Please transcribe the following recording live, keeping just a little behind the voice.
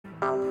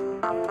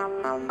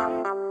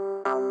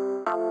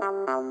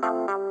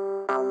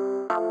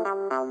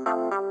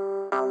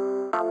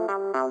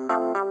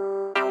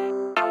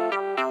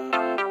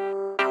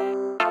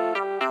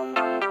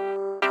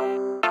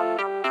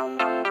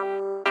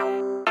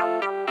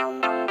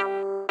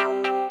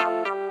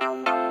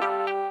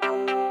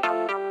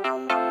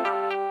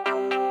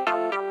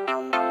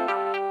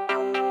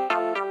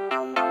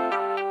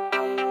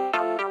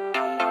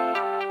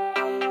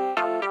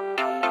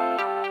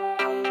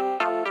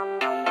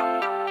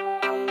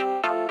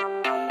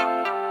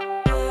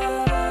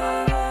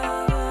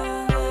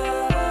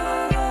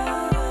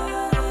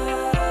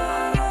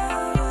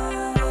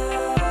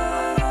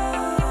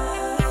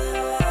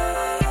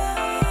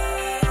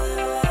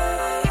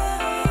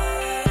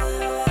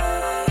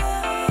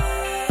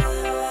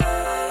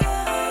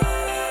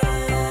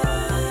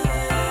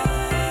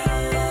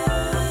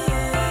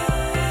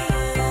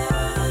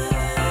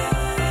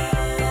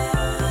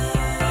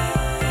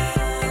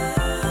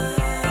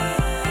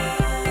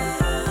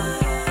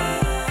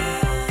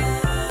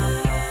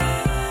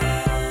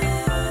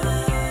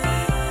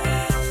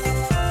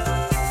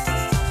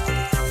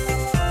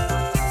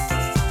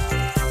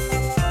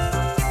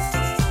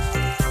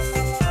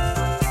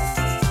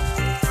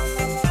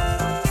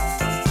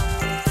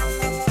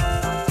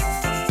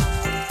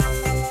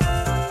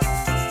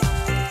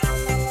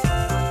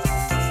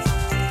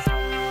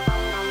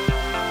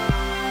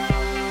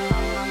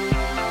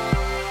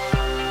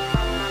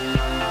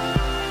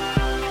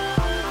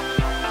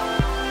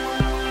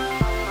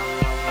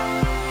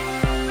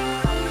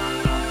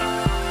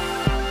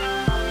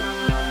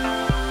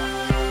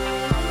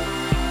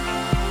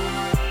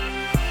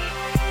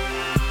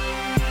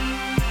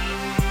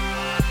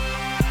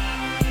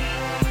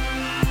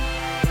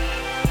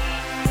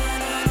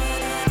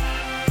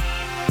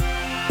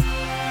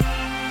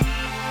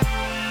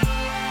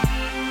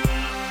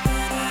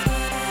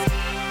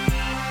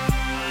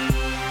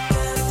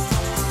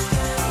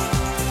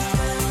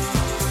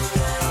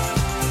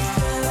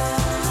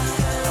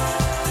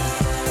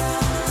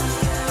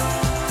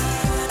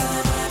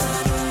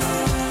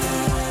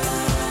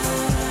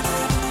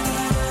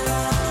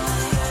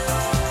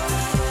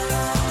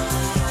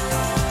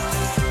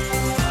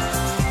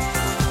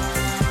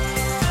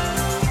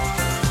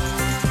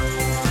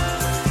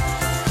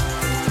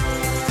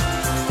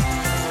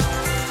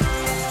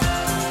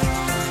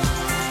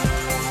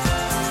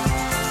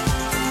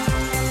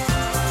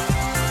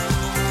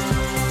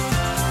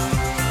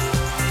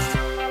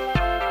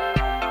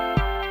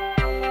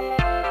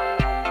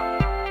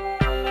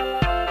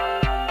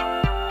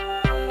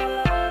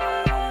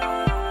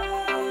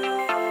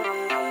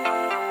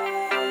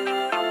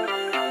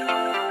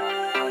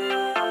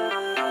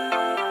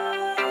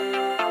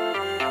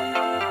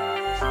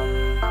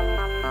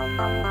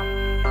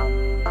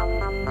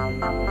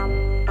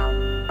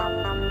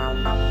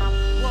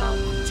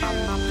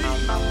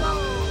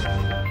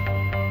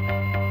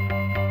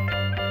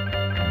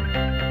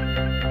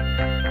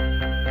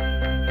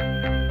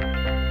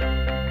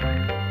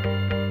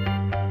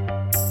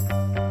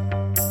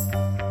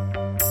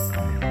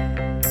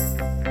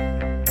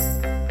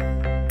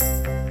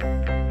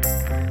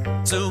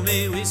So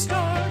may we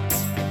start.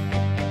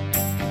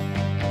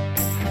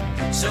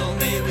 So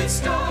may we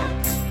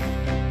start.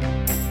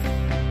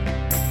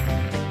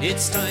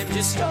 It's time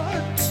to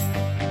start.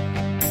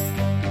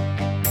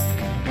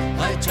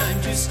 High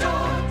time to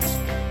start.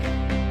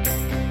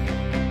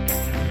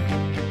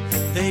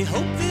 They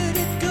hope that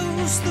it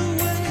goes the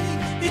way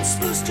it's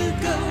supposed to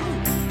go.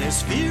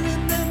 There's fear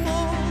in them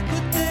all,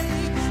 but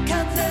they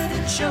can't let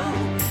it show.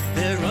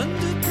 They're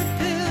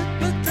underprepared,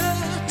 but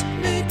that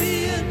may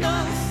be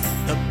enough.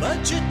 The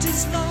budget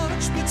is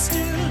large, but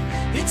still,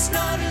 it's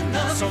not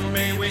enough. So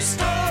may we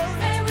start.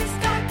 May we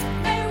start.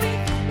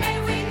 May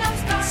we now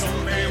start. So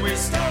may we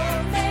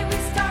start. May we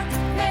start.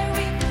 May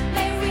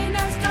we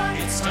now start.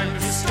 It's time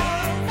to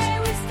start. May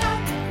we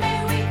start. May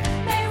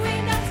we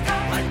now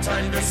start. My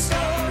time to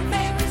start.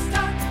 May we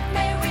start.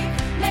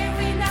 May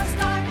we now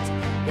start.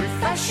 We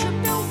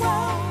fashioned a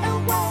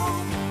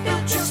wall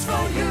built just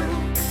for you.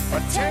 A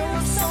tale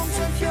of songs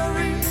and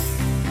fury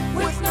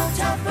with no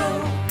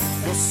taboo.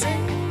 We'll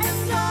sing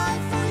and die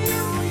for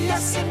you,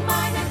 yes, in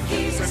minor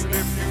keys. And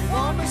if you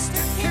want us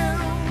to kill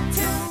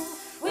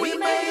too, we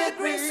may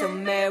agree. So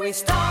may we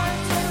start.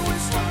 May we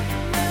start.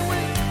 May we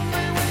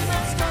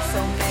not start.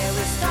 So may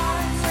we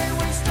start. May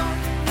we start.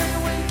 May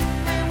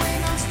we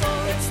not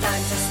start. It's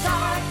time to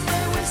start.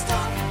 May we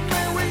start.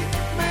 May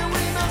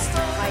we not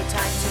start. High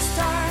time to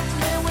start.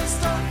 May we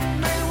start.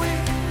 May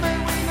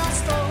we not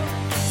start.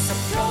 So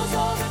close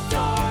all the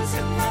doors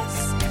and let's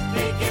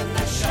begin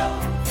the show.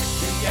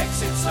 The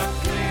exits are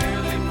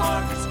clearly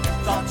marked.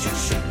 Thought you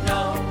should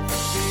know.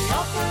 The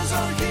offers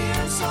are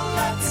here, so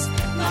let's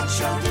not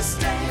show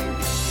disdain.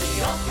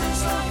 The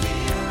offers are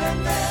here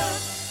and there.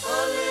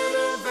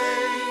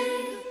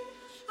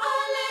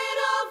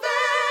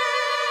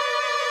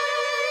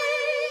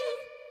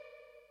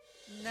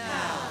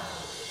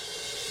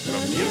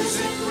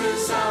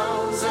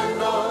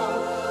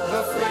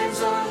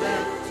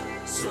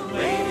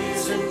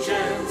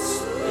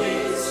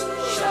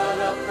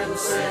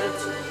 sunset,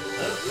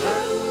 the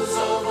close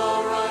of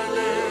our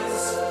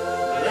eyelids,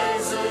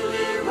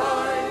 lazily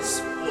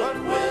rise. But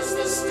where's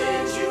the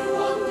stage, you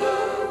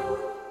wonder?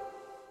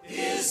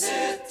 Is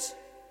it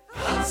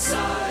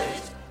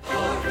outside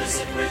or is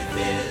it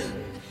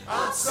within?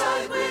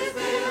 Outside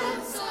within,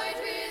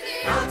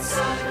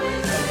 outside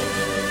within.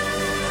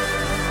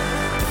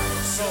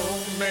 So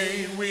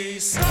may we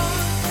start.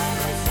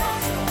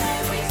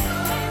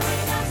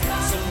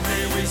 So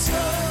may we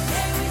start.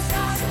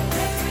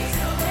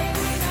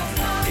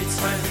 It's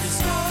time to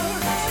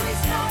start.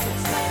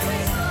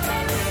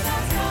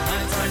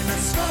 And time to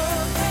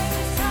start.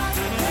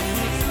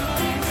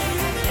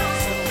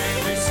 So may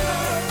we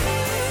start.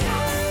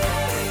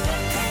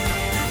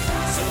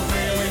 So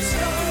may we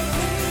start.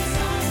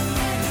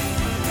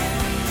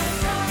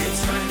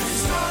 It's time to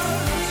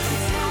start.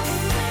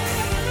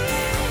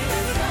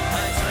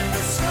 And time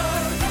to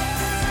start.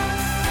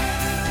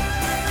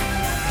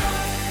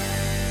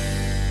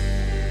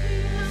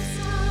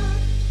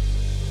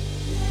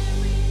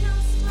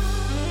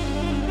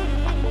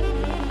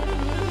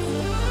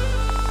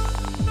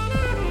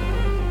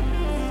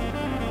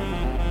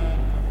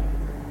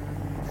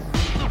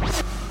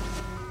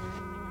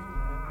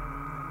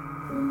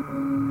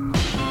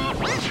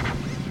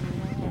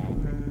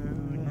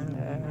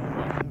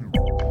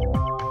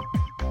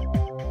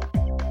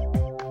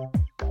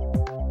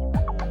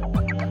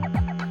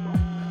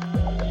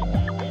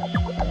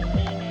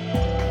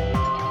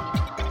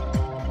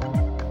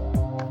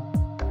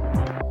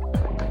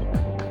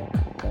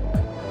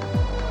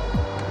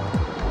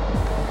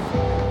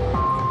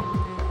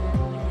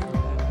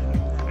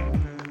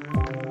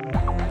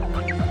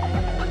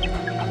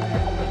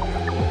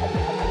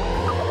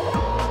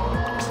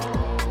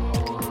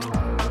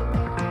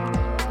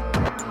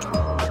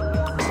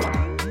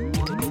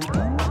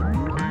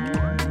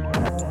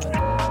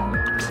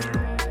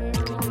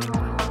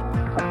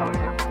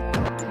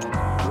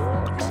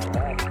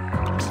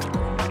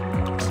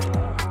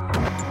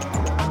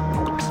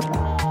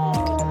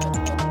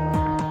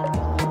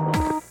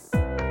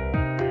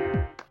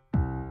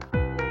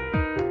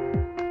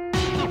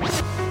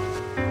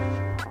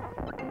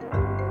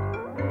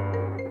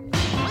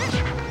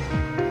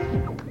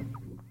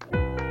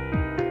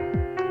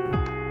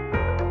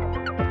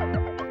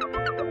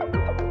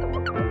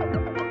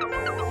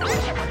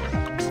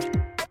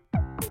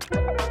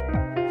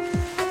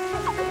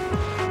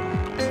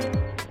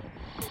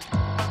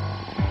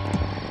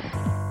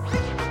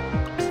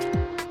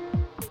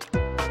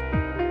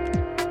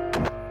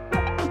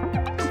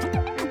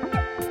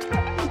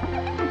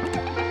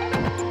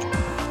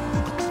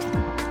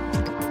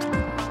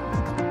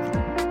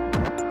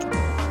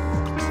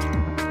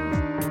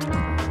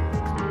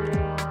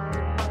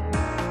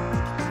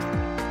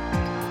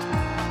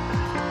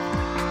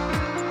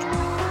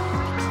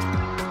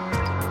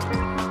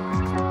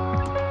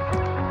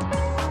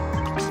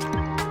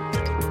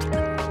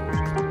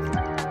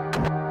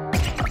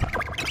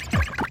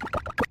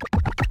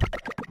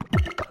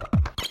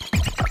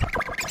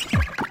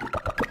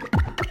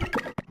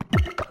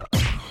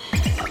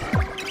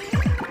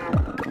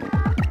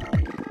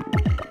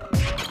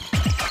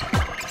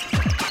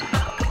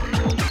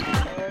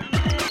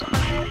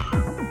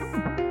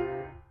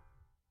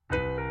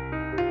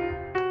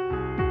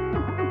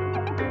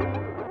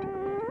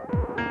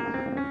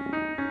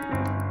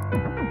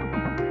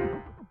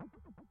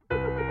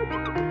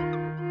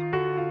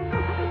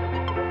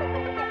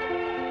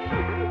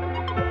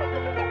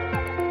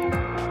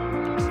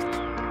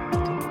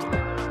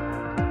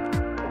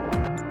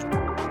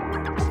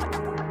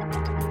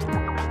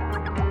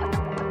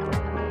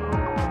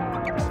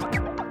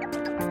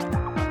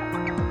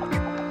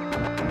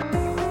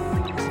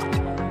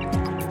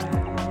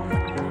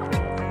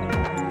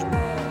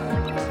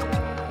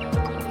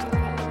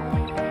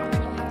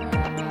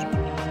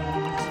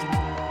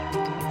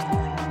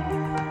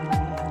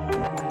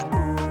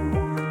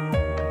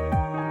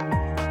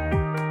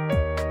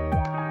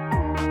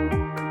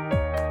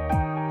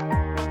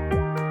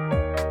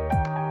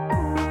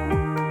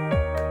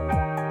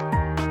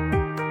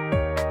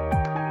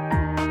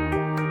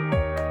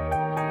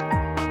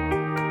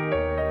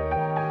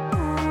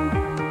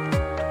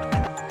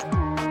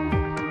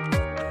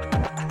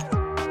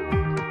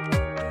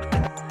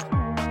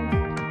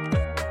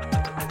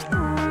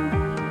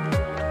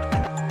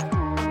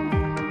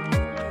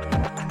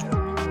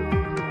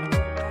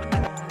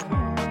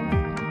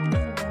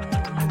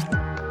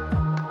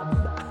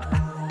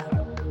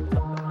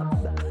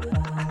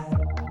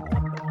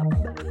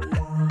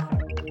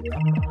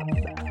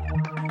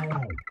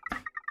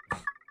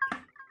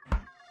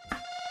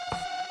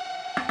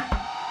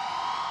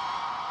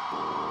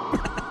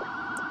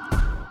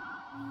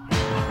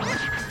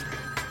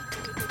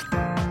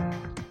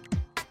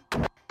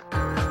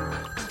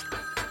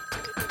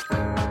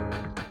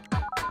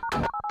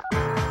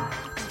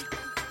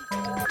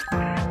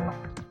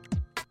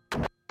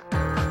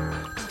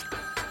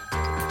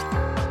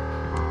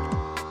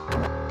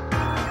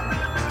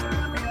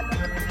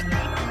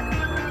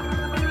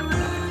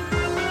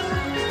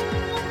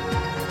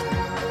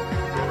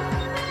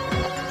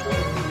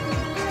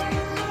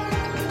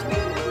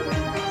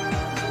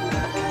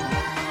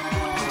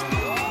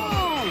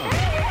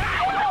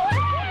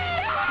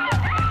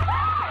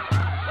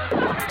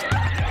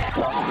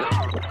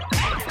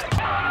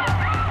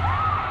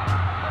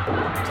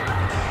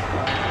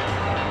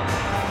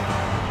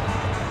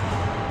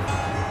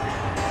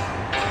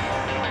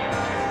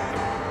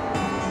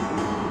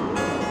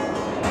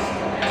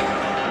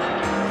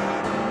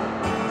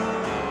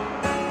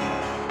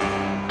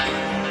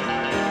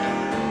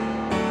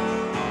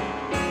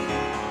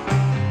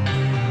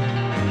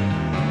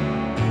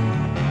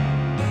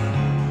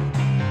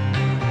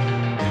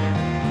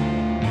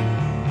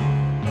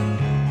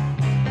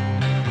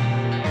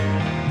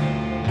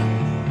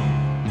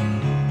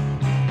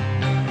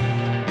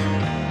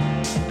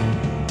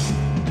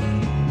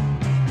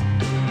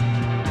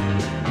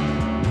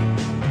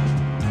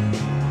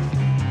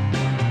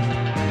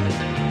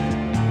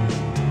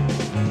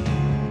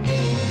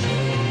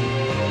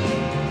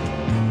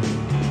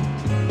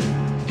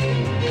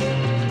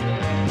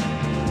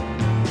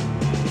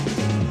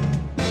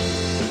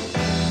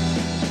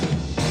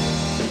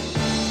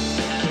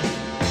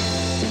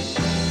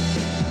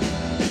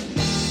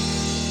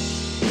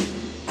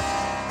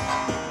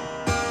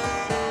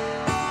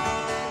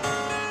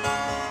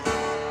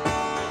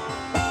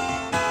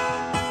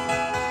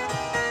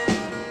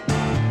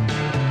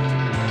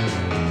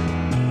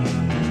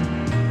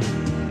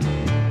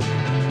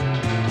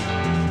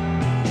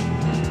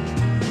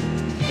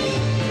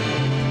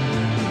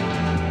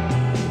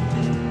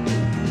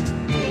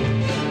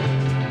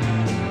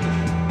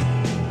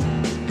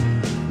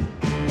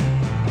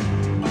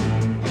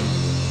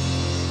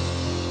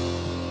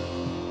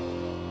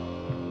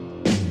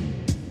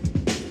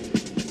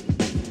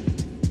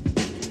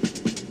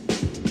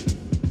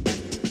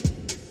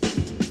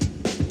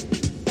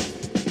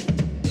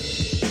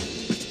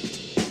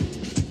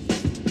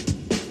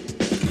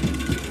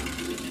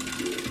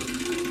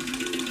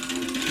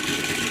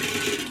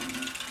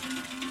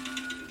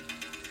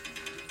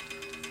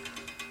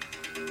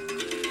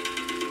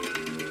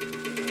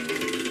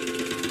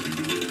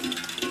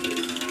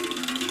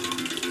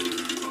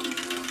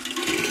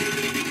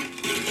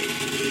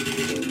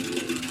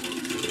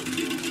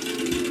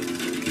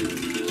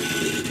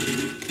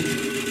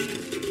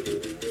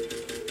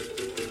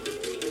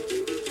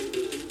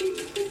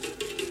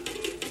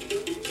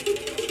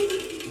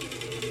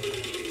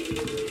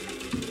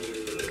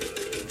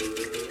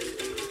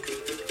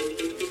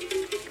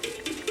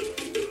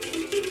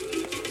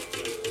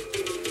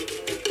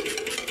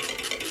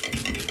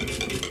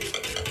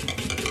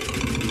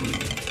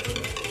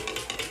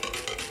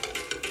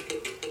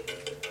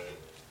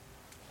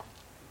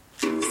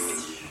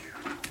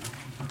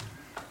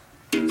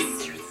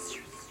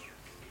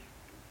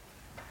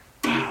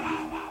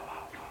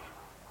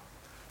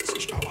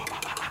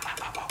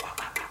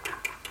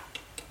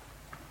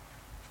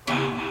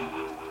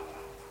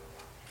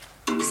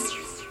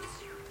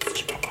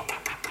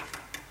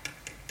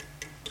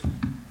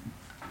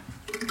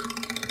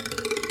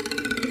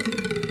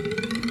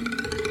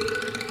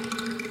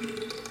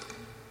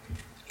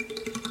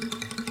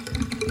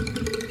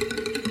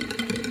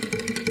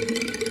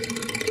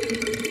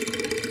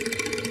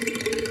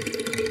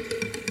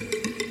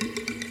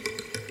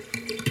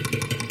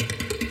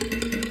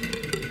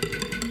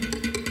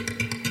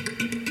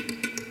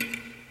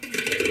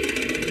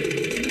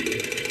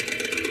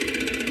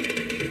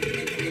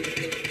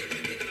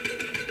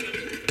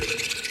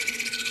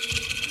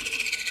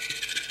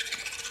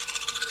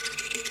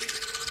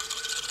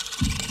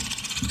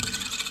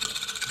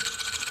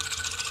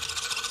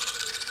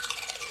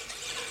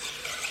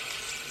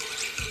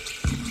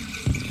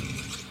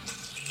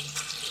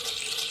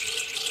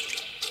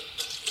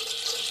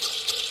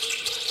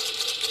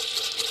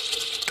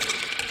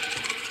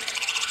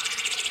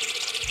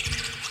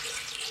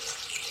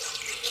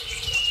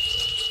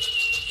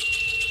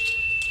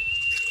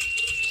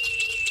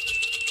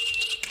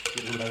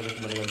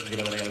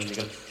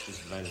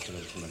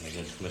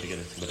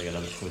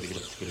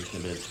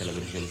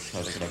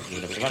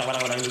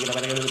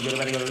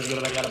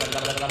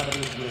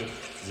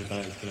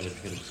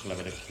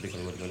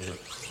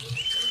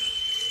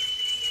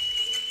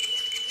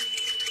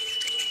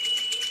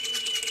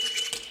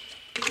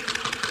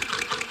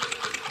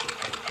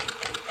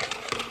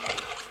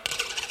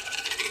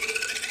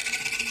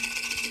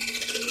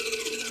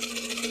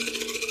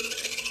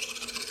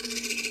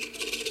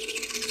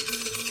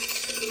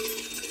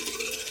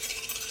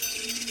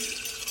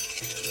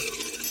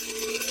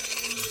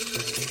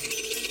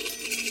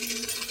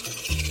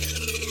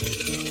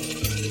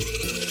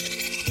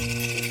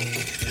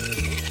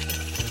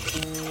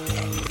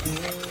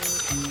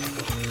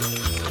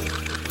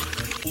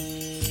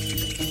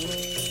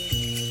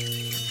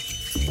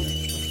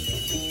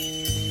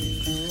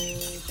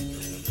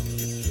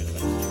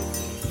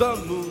 The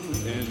moon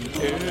in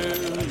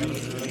Aries,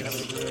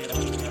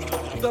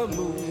 the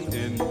moon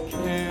in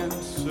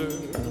Cancer,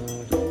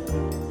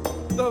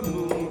 the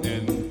moon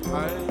in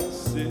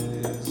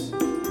Pisces,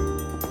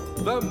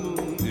 the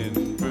moon in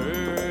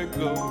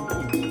Virgo,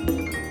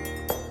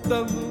 the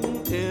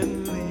moon in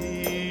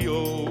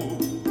Leo,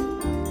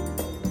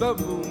 the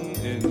moon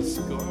in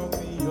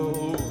Scorpio,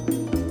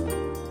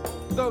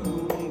 the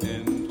moon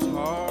in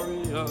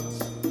Taurus,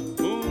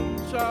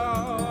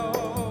 moonchild.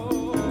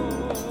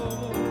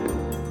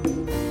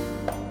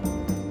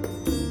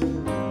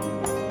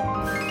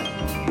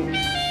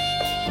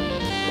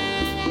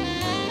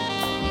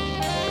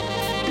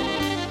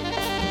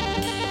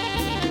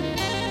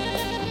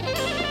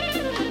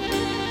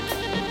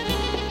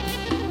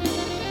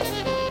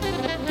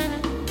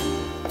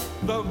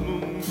 The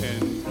moon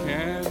in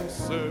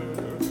Cancer,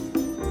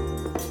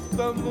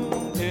 the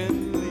moon in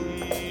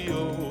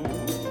Leo,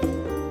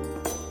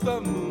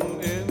 the moon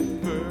in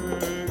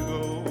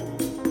Virgo,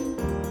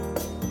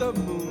 the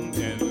moon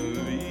in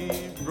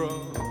Libra,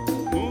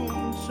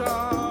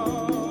 moonchild,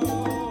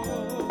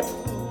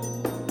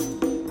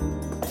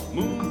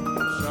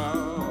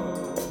 moonchild,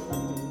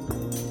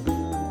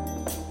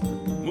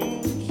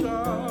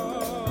 moonchild,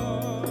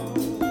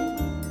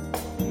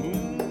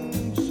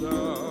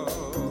 moonchild.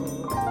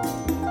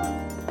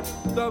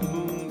 The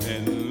moon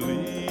in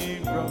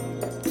Libra,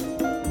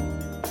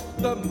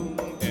 the moon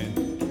in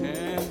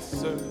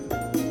Cancer,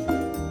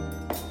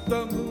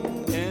 the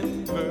moon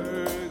in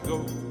Virgo,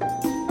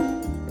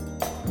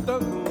 the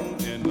moon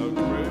in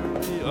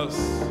Aquarius.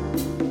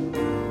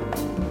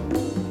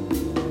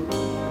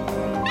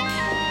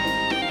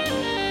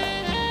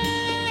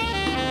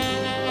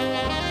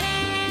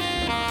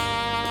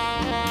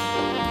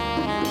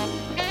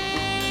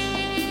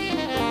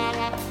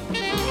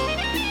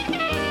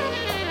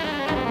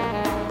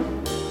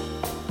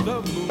 The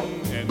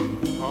moon in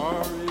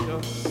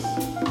Aquarius,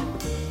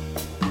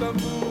 the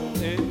moon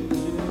in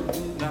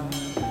Gemini,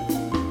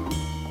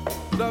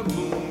 the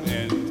moon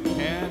in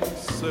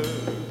Cancer,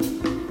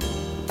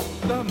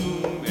 the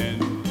moon in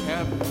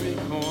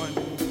Capricorn,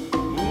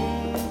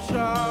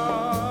 moonchild,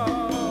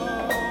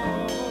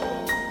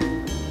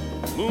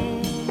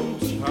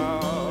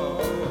 moonchild,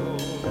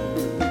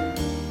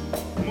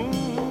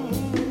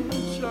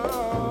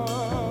 moonchild,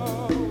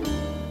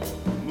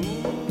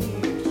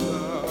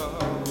 moonchild.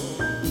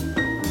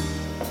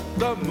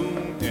 The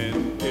moon in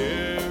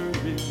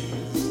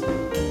Aries,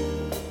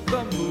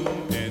 the moon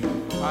in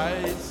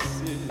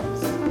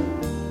Pisces,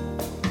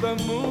 the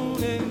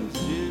moon in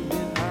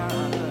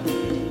Gemini,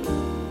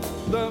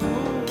 the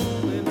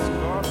moon in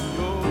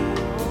Scorpio.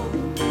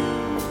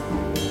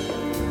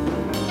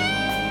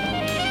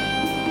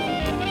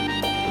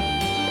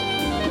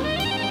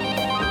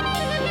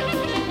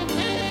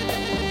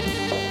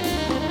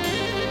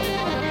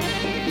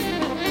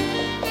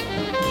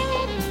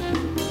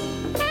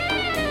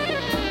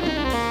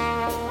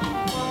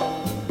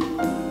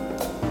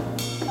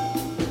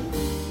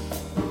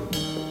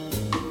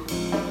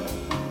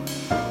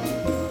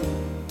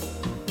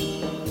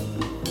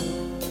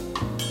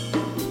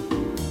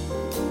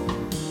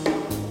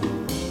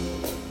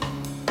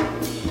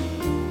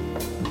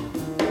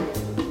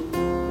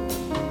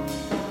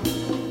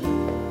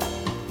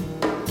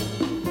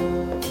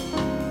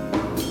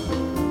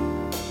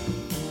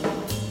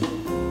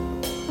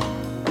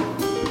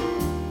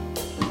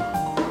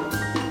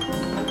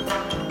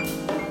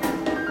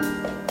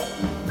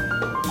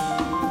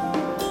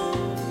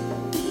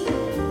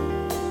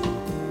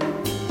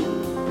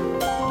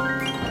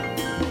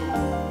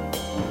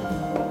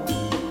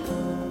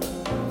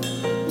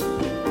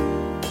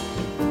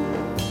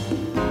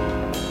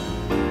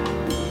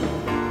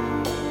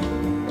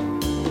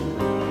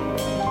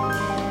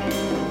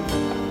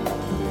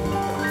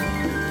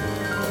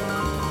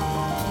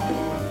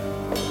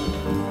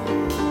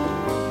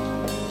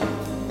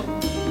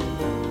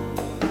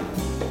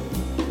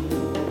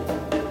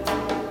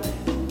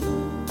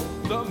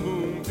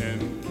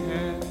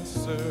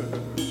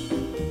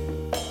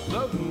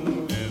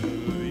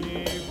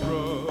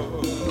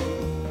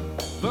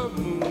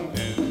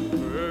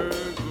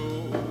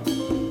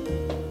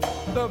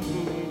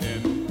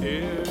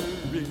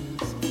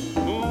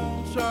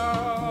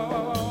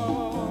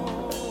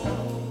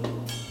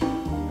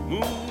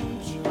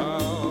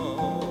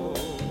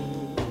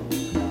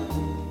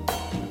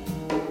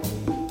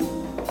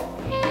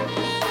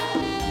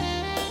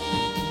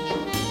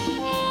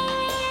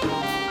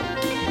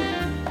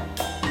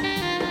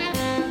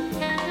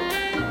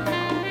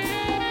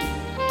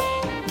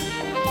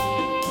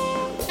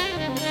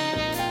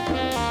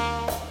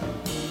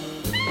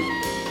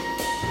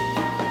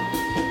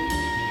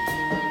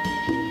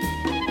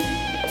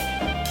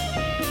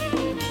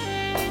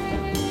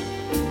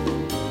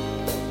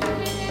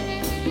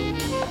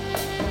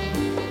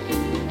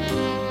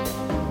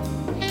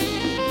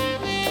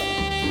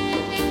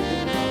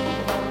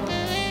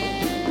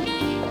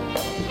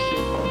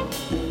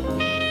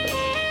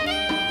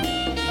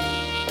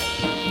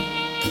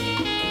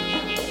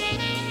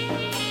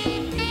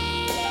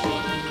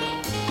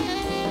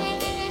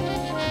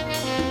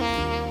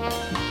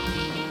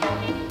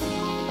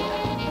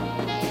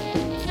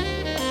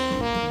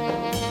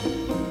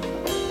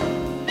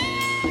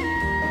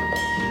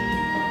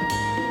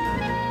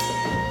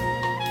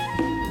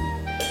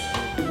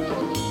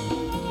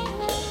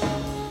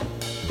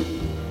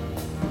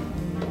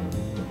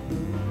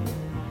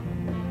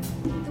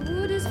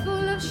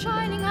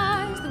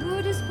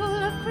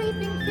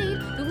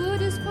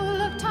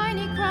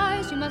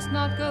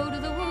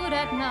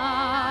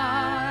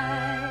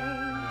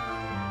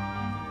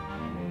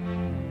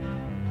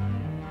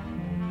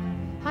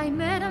 I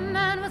met a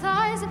man with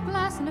eyes of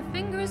glass and a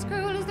finger as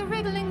curled as the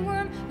wriggling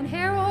worm, and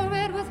hair all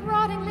red with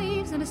rotting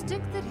leaves, and a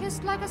stick that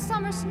hissed like a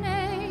summer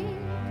snake.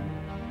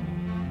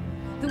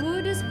 The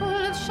wood is full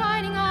of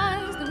shining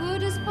eyes, the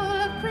wood is full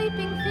of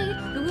creeping feet,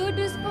 the wood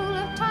is full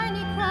of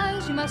tiny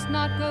cries. You must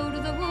not go to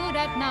the wood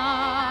at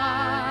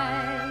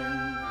night.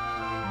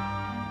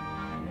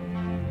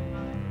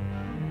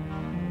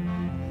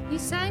 He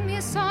sang me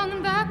a song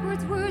in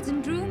backwards words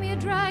and drew me a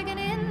dragon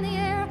in the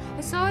air.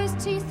 I saw his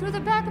teeth through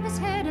the back of his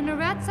head and a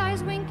rat's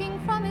eyes winking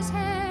from his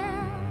hair.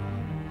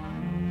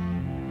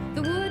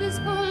 The wood is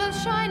full of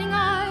shining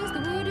eyes, the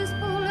wood is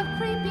full of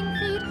creeping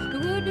feet, the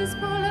wood is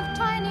full of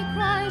tiny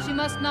cries. You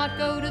must not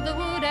go to the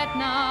wood at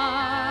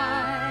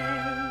night.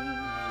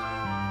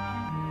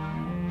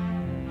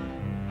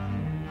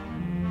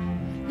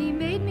 He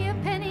made me a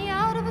penny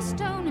out of a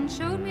stone and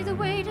showed me the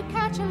way to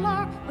catch a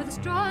lark with a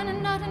straw and a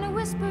nut and a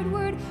whispered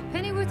word,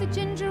 pennyworth of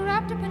ginger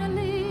wrapped up in a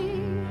leaf.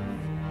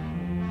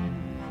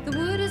 The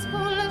wood is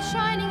full of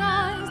shining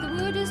eyes, the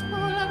wood is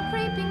full of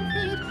creeping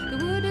feet, the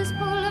wood is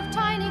full of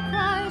tiny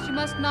cries. You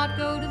must not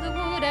go to the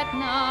wood at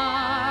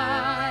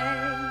night.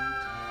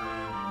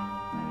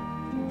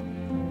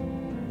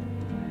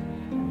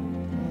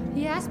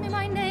 He asked me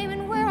my name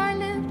and where I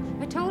lived.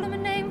 I told him a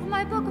name from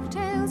my book of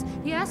tales.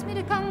 He asked me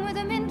to come with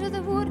him into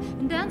the wood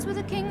and dance with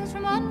the kings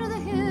from under the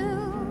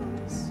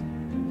hills.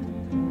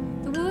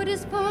 The wood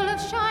is full of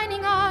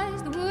shining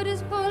eyes, the wood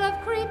is full of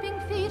creeping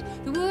feet,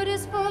 the wood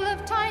is full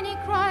of tiny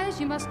cries.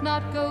 You must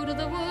not go to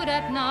the wood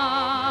at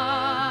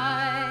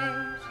night.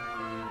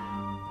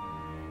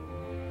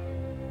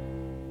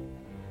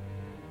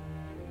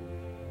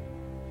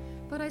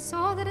 But I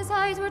saw that his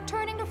eyes were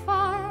turning to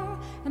fire,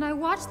 and I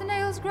watched the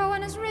nails grow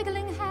on his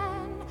wriggling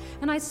hand,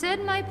 and I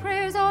said my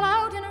prayers all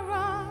out in a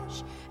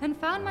rush, and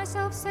found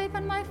myself safe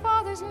in my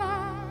father's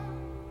land.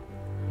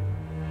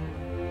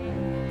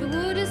 The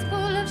wood is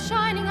full of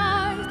shining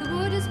eyes, the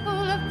wood is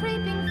full of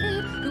creeping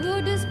feet, the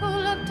wood is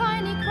full of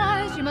tiny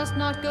cries. You must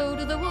not go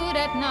to the wood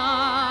at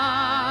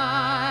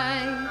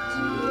night.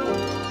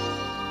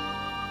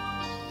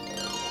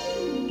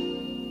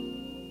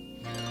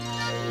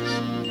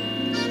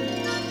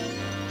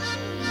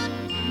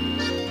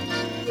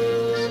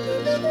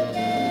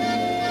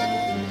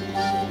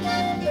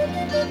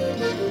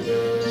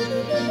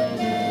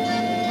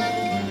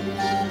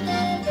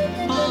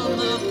 On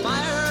the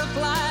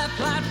Firefly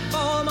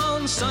platform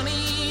on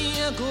sunny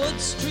Good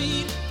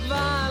Street,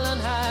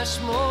 violent hash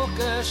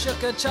smoker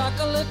shook a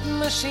chocolate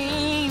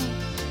machine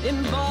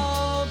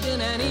involved in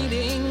an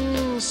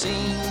eating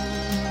scene.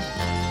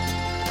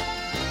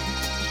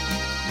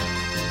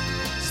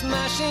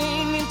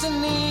 Smashing into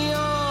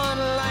neon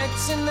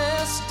lights in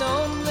their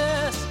stone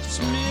vest,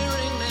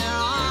 smearing their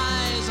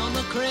eyes on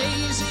the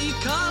crazy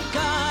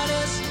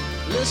concordist,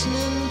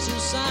 listening to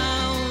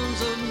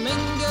sounds of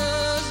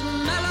Mingus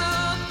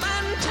mellow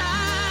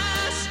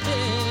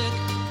fantastic.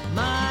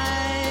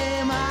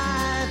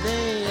 My,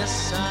 they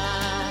sigh.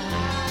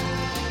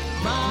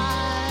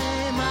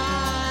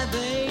 My,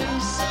 they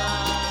sigh.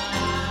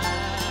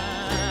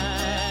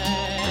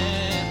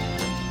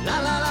 La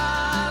la la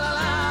la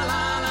la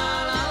la la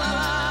la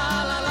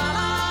la la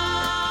la.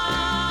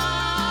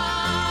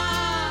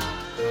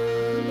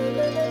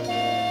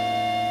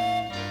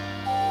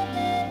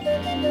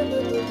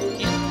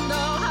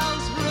 Indoor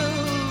house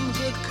rooms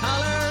with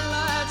color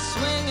lights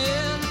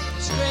swinging,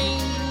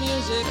 strange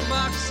music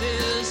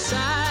boxes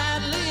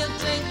sadly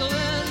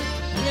a-tinkling,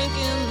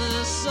 drinking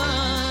the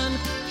sun,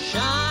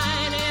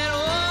 shining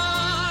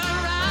all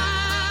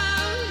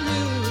around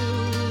you.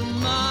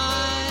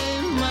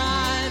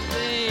 My,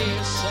 they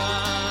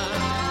sigh.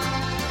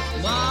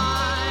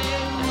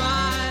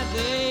 My,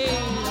 they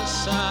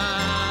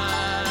sigh.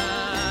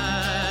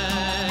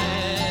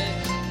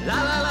 La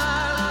la la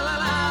la la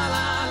la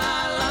la la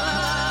la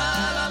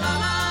la la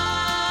la.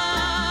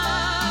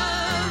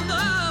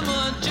 The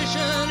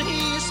magician,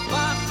 he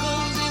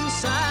sparkles in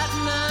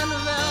satin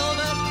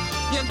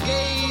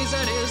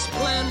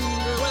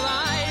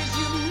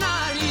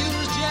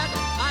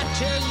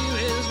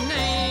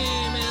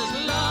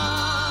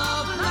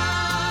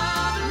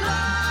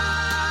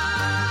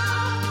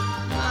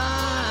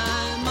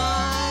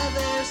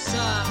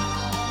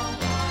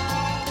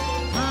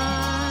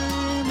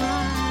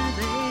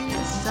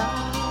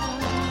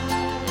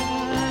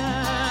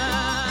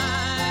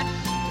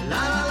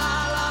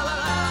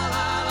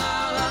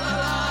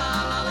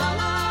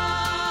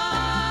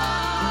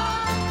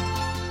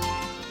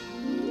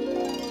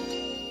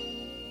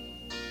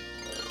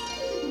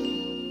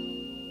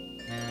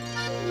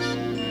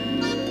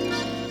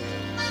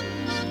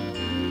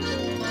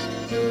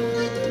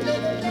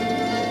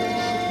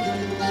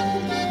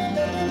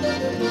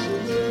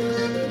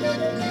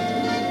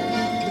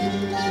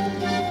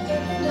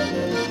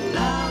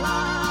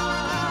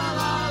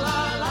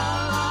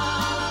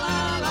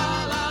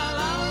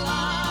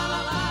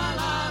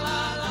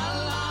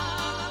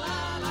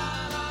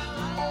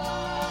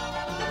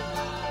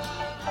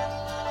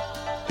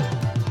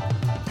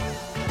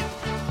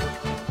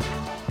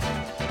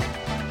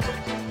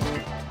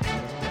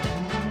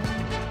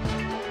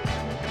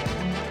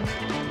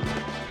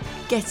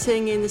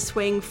getting in the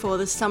swing for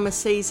the summer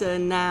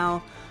season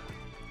now,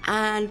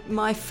 and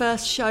my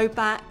first show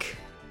back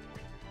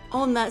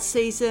on that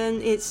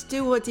season, it's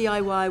Do or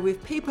DIY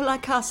with people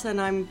like us,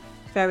 and I'm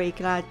very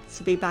glad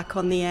to be back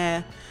on the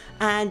air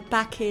and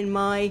back in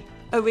my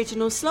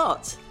original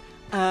slot.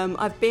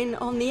 I've been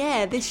on the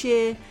air this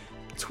year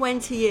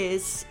 20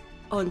 years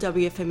on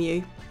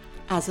WFMU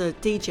as a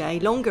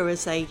DJ, longer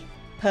as a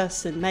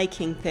person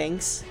making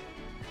things.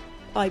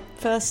 I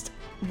first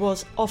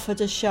was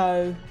offered a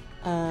show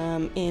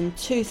in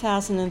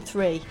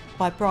 2003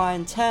 by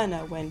Brian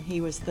Turner when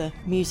he was the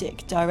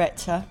music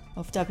director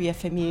of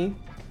WFMU,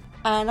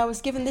 and I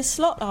was given this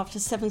slot after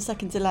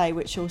 7-second delay,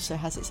 which also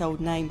has its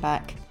old name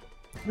back.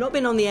 I've not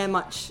been on the air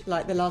much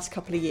like the last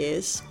couple of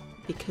years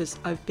because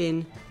I've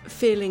been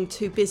feeling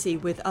too busy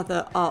with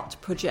other art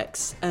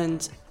projects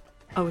and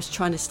I was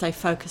trying to stay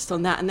focused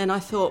on that. And then I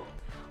thought,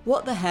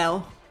 what the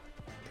hell?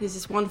 There's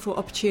this wonderful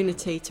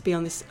opportunity to be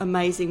on this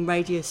amazing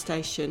radio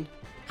station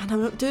and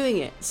I'm not doing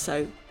it,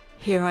 so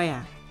here I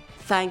am.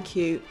 Thank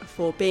you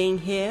for being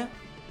here.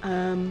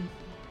 And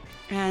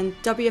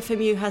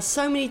WFMU has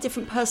so many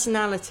different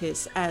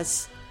personalities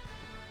as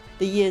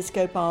the years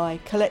go by,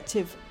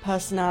 collective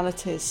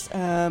personalities.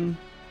 And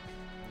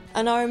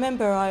I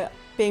remember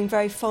being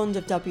very fond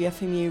of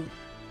WFMU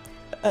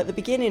at the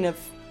beginning of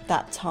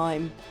that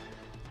time.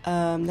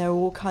 There were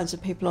all kinds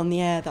of people on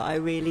the air that I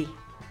really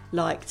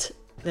liked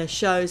their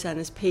shows and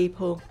as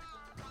people.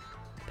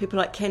 People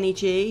like Kenny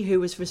G, who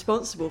was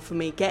responsible for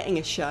me getting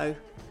a show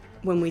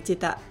when we did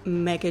that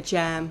mega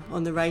jam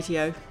on the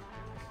radio.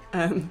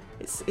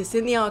 It's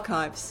in the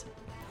archives.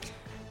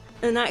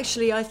 And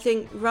actually I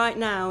think right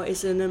now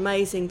is an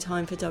amazing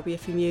time for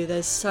WFMU.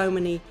 There's so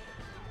many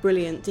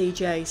brilliant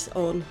DJs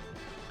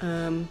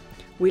on.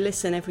 We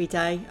listen every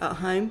day at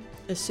home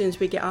as soon as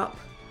we get up.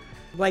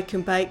 Wake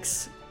and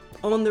bakes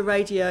on the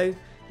radio.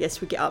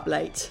 Yes, we get up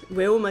late.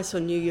 We're almost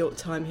on New York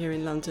time here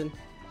in London.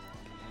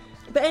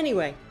 But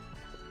anyway,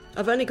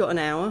 I've only got an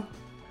hour.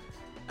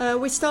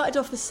 We started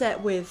off the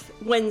set with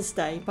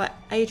Wednesday by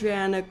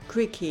Adriana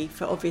Gricki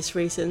for obvious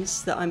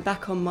reasons, that I'm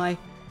back on my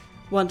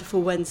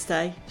wonderful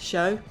Wednesday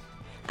show.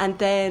 And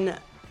then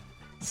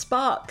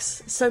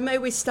Sparks. So may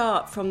we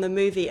start from the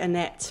movie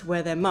Annette,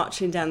 where they're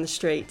marching down the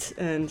street,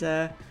 and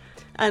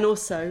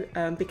also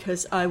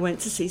because I went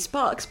to see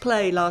Sparks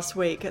play last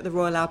week at the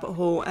Royal Albert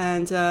Hall,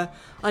 and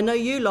I know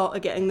you lot are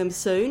getting them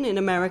soon in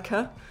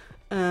America,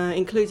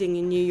 including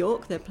in New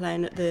York. They're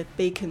playing at the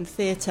Beacon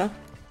Theatre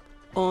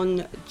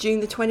on June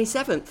the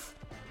 27th.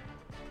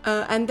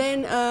 And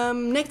then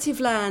Negative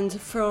Land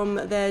from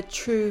their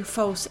True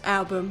False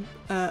album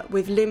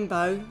with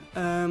Limbo.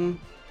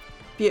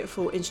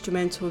 Beautiful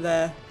instrumental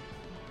there.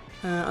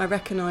 I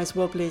recognise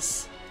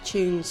Wobbly's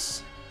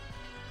tunes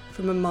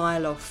from a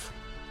mile off,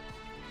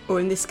 or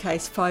in this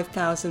case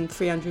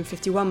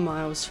 5,351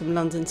 miles from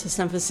London to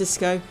San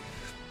Francisco.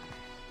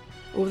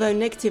 Although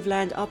Negative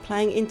Land are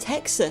playing in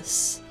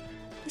Texas.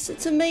 Listen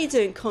to me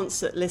doing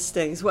concert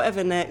listings,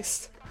 whatever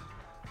next.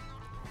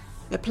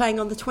 They're playing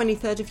on the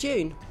 23rd of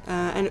June,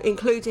 and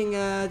including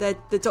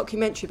the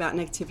documentary about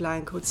Negative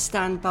Land called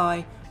Stand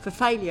By for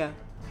Failure.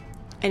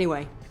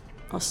 Anyway,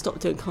 I'll stop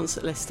doing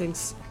concert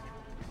listings.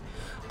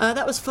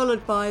 That was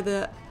followed by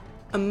the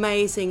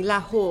amazing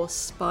La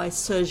Horse by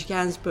Serge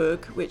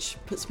Gainsbourg, which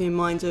puts me in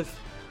mind of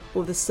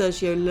all the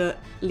Sergio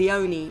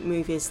Leone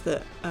movies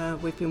that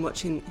we've been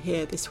watching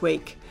here this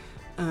week.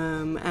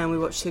 And we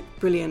watched a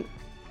brilliant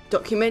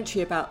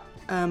documentary about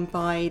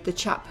by the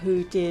chap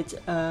who did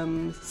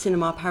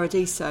Cinema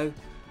Paradiso.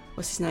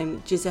 What's his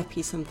name?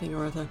 Giuseppe something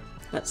or other.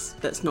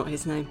 That's not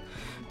his name.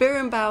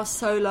 Birnbaum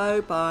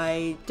Solo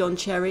by Don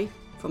Cherry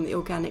from the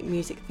Organic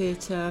Music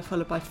Theatre,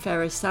 followed by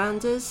Pharoah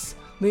Sanders,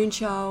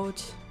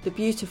 Moonchild, The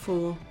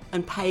Beautiful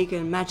and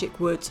Pagan Magic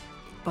Wood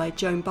by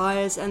Joan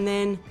Baez, and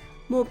then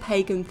more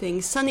pagan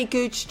things. Sunny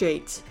Goode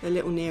Street, a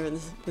little nearer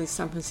than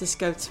San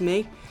Francisco to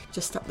me,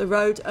 just up the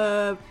road,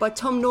 by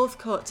Tom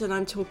Northcott, and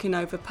I'm talking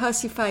over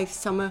Percy Faith,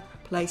 Summer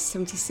Place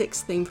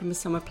 76 theme from A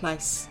Summer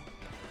Place.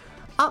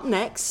 Up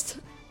next,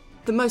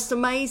 the most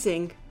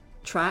amazing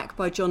track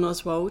by John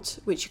Oswald,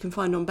 which you can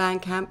find on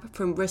Bandcamp,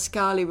 from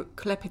Rescali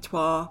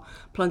Clepitoire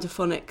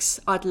Plunderphonics,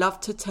 I'd Love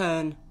to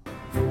Turn.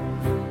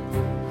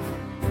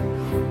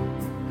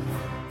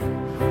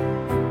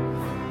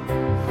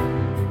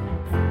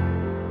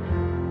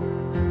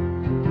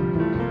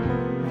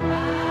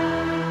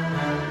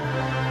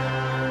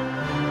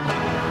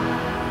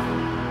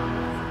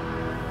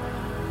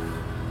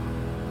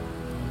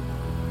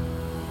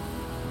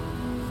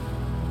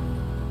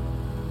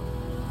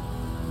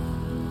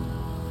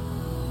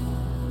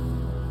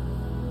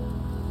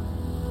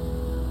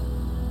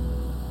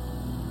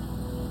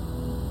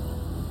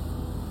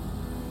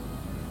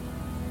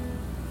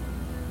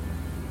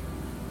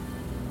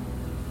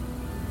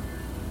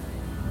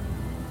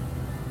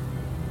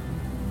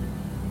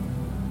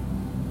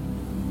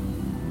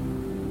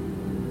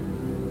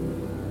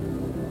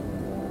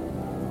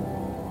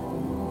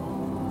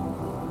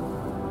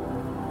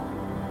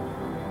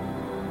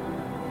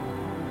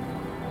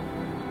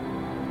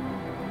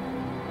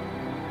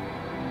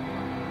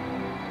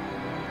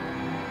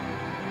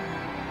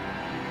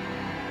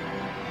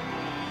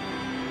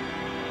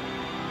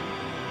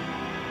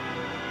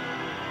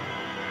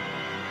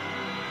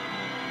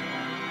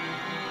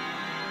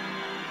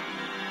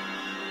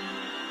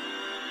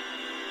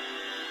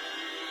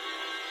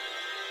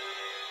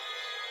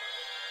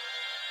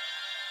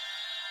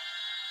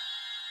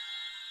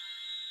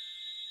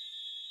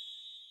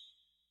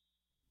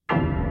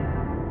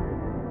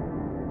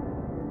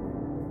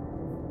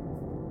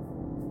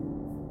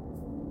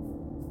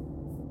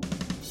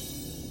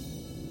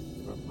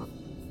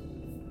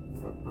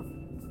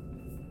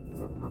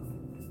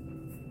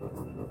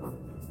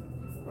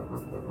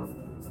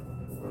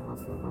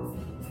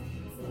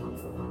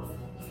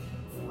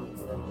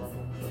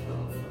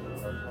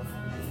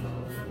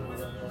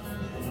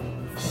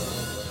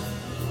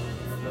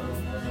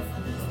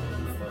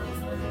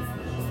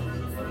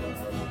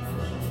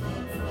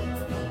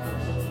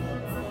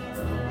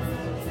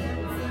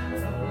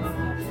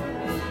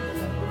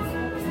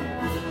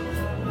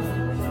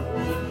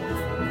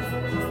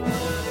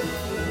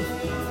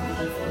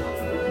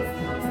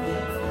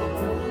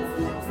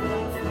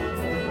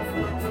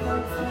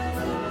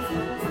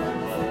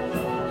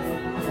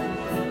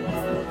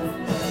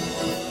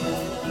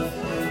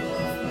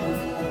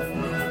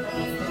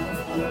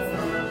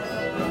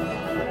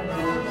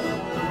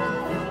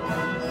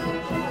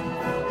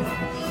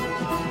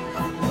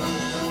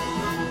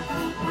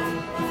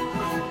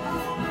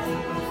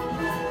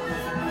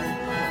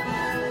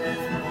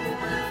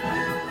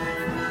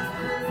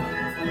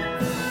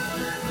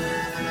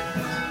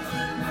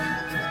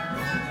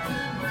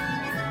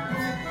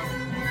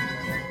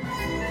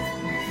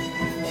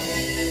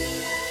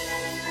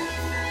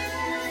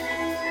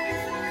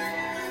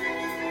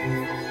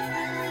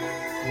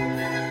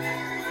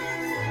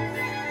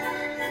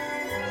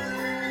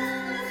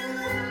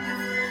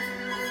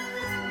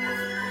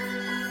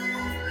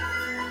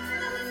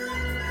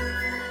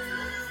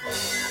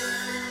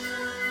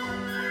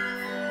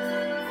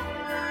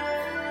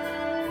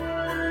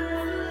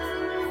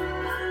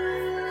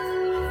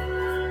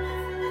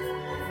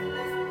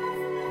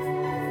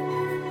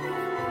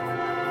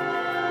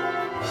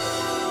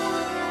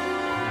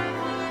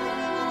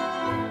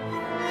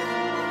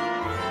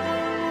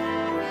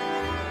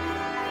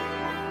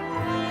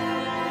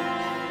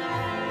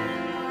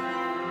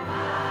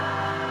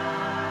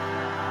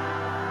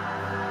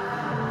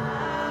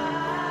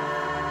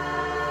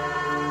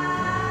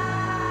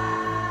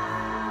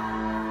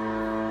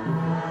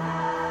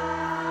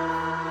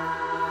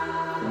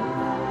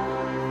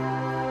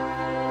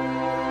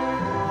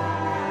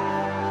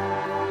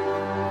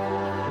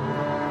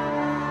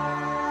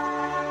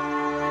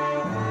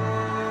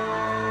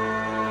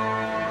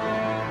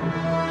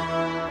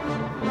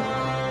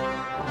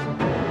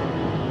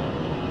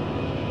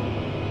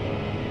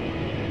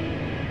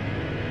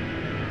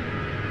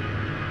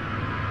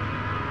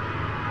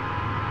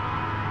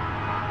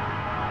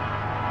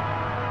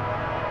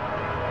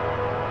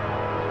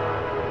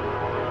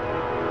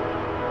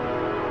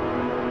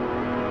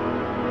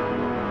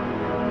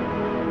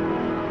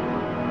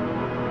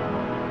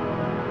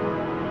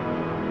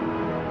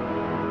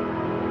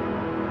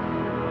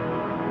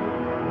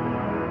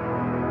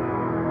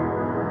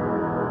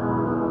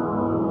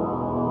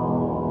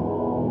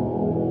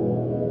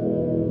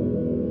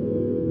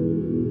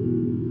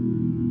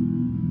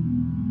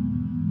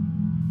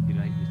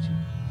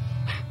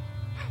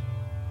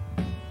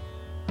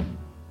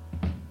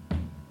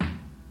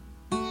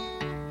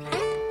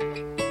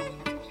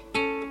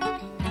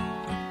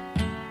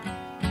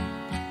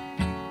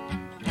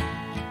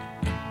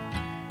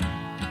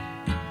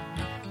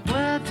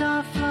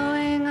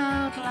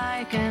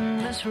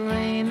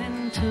 Rain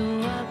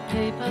into a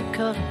paper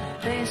cup.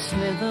 They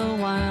slither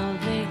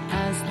wildly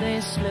as they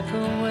slip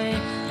away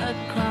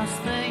across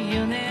the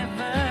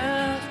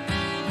universe.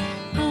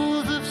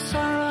 Pools of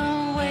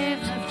sorrow,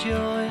 waves of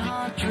joy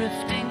are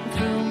drifting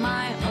through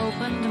my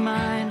opened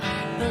mind,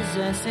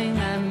 possessing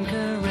and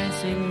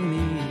caressing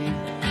me.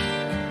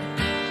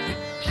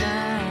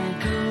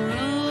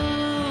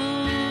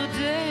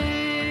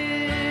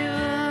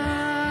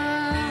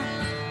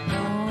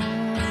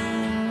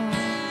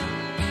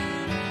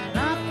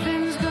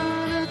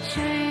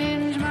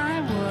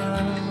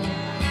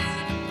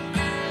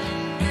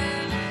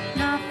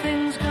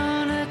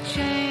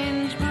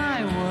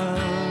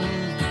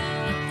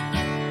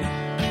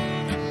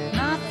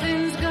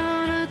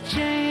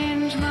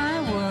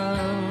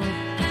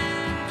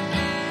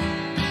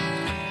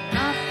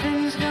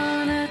 Nothing's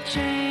gonna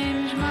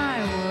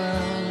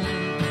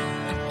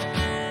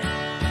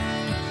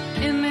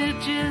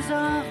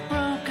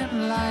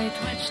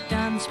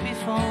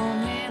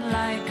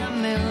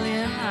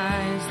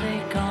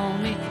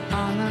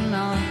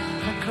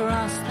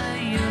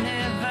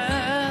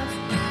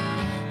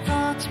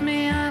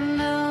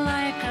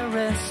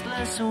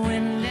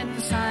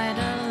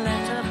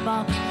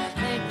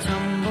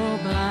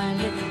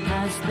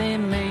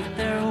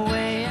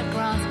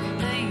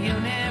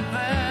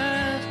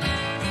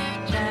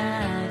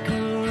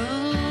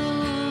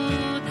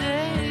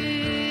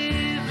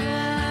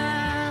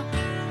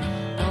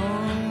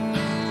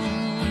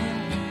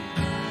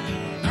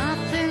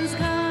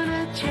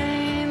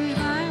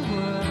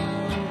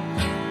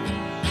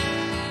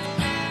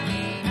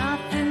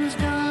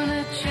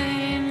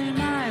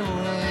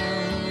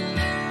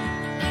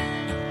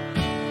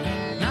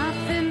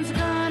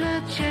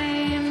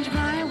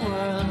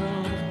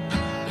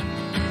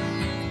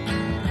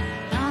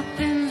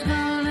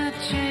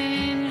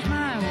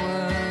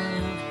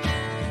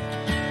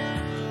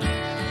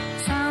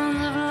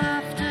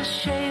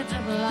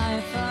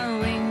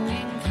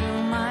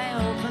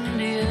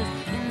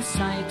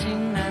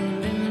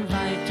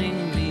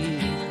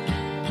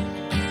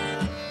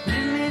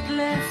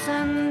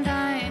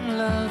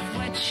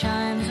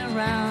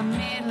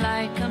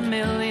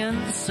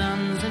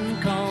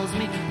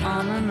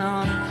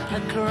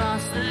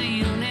across the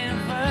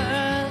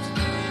universe.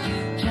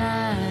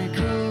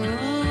 Jackaroo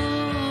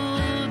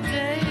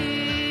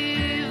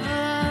David.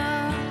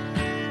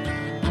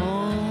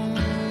 Oh,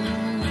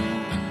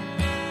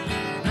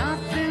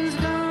 nothing's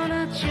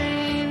gonna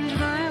change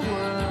my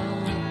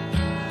world.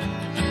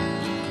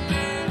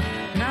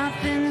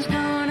 Nothing's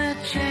gonna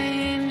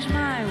change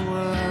my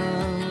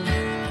world.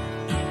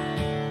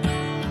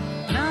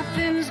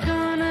 Nothing's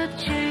gonna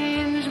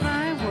change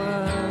my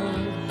world.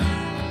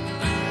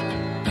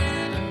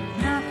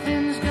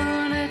 Nothing's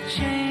gonna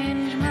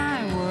change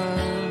my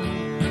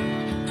world.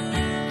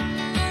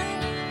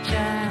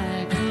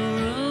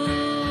 Jackaroo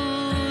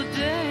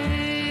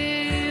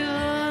David.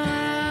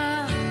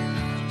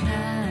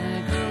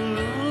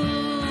 Jackaroo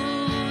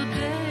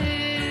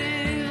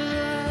David.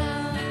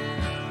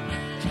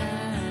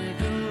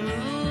 Jackaroo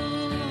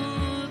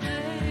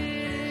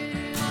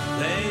David.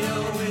 They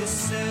always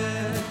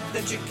said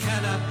that you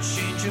cannot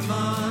change your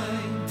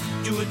mind.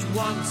 Do it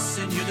once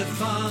and you're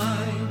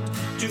defined.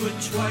 Do it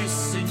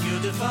twice and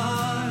you're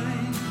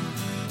divine.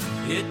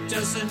 It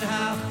doesn't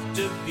have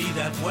to be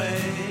that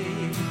way.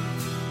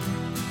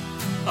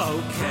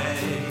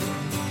 Okay.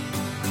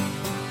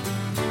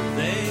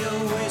 They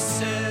always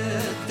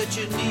said that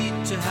you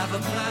need to have a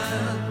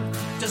plan.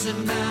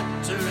 Doesn't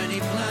matter any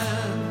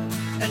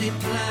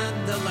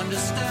plan they'll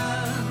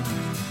understand.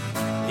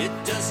 It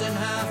doesn't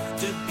have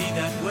to be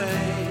that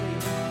way.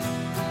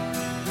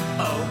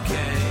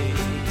 Okay.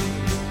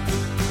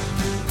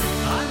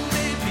 I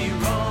may be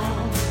wrong.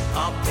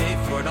 I'll pay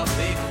for it, I'll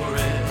pay for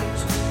it.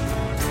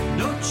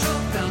 No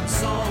choke down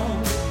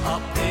song.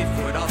 I'll pay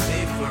for it, I'll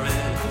pay for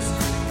it.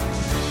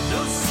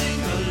 No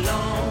sing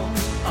along.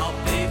 I'll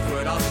pay for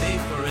it, I'll pay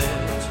for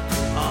it.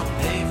 I'll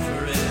pay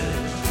for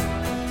it.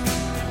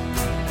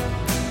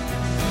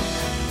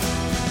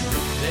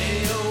 They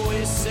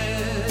always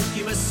said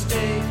you must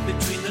stay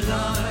between the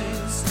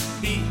lines.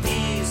 Be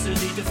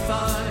easily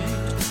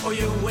defined, or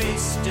you're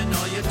wasting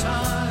all your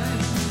time.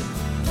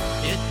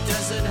 It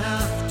doesn't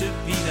have to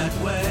be that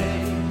way.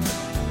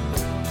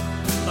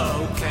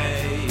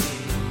 Okay.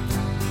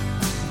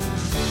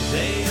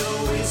 They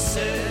always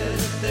said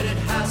that it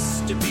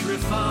has to be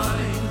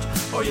refined,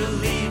 or you'll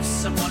leave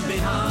someone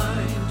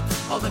behind.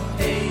 All the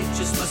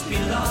pages must be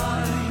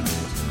lined.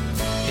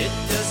 It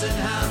doesn't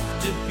have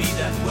to be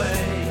that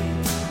way.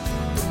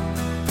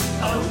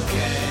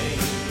 Okay.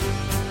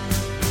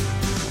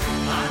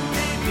 I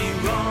may be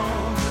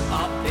wrong.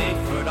 I'll pay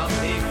for it, I'll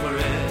pay for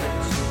it.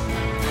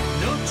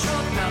 No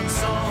chop down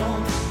song.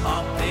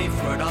 I'll pay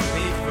for it, I'll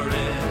pay for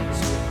it.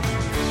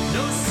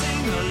 No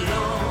sing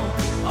along.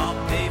 I'll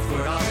pay for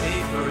it, I'll pay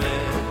for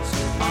it.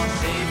 I'll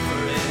pay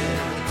for it.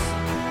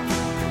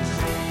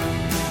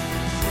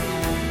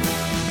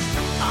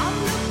 I'll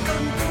look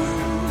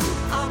uncool.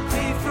 I'll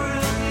pay for it,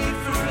 I'll pay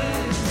for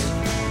it.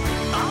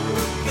 I'll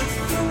look a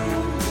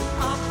fool.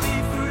 I'll pay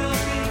for it,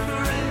 I'll pay for it.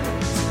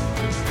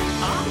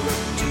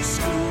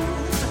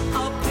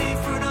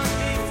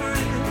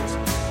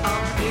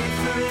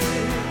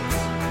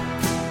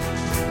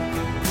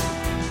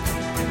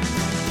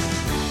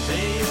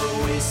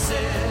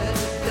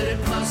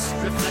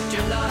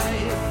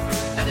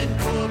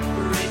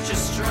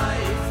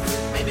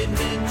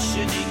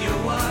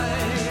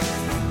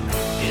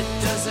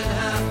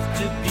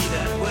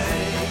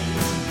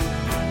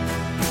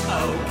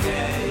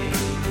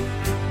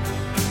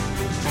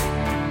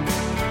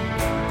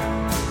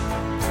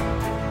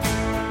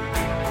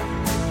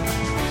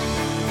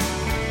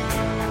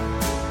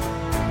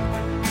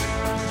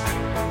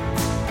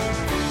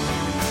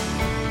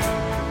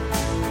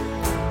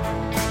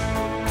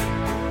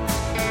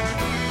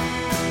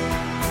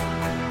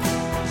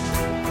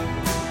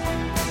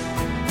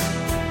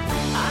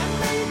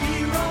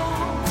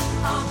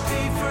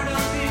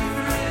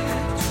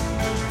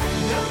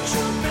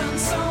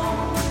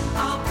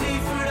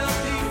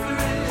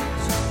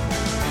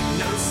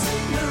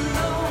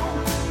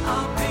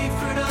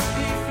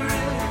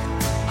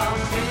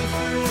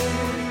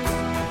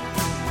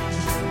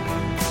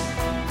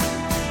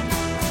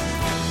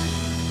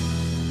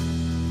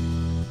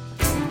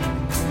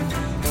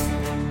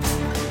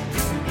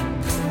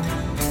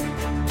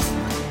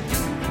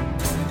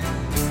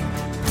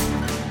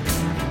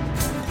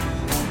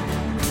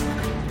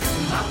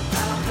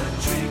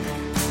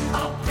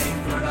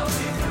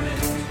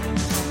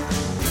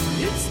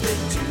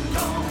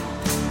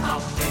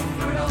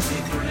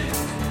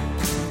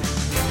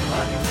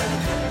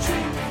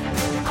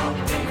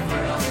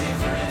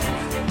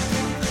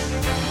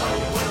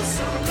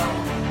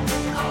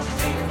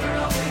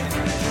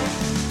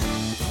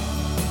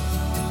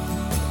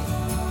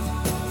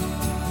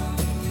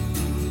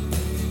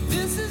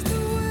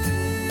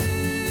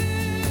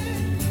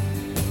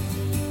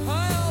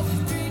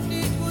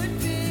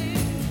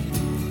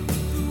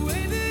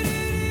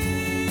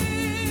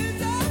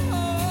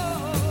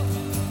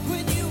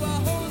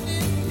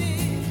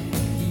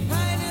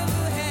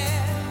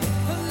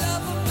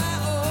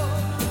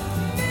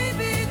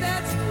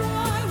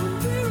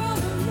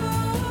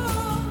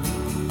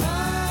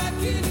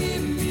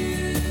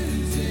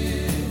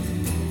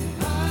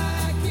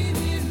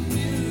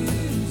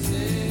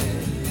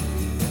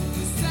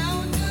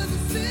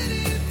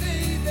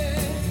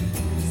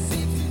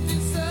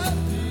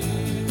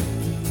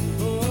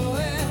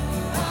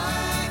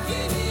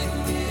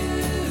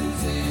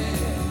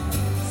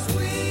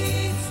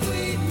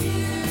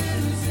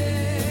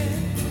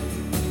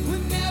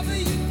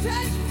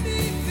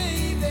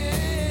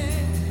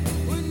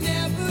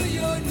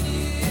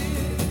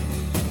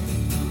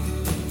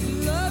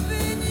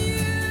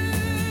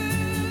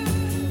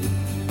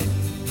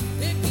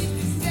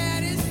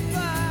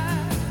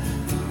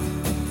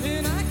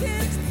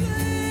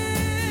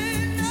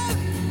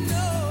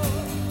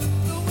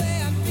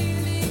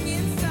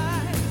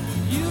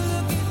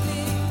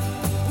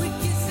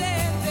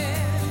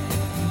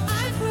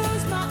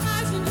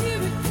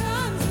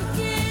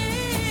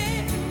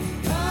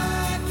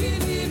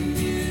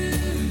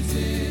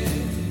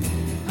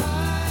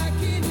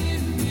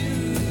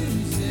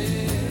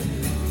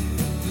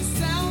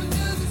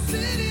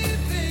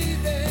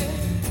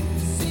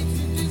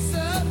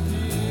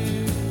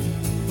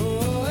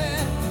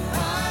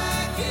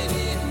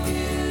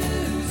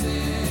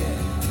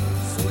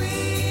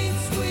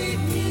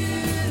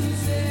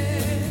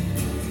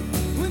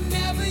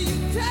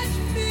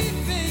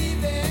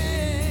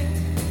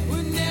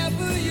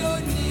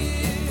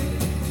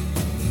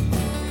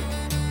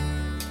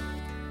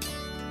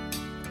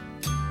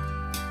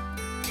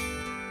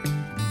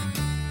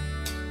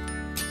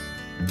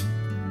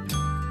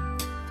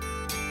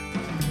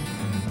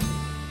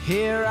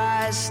 Here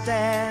I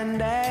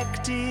stand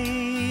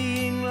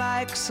acting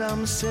like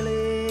some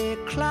silly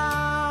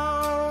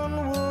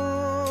clown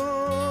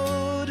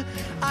would.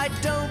 I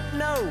don't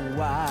know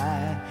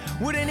why.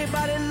 Would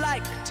anybody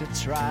like to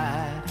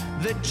try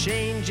the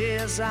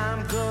changes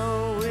I'm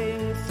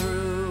going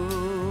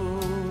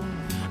through?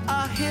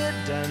 A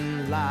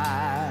hidden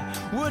lie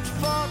would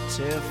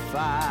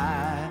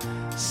fortify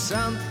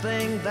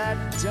something that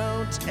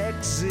don't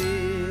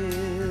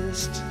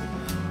exist.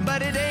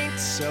 But it ain't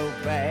so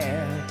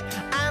bad,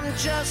 I'm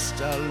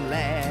just a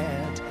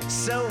lad,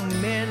 so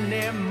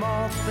many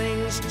more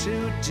things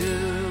to do.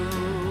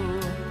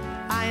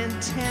 I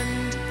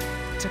intend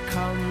to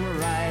come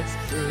right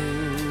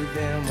through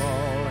them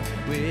all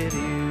with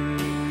you.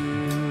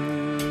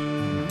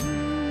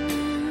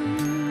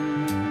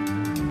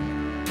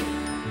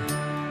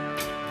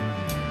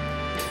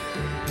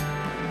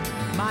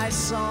 My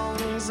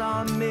songs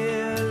are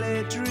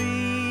merely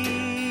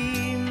dreams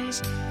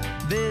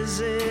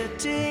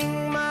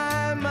visiting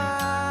my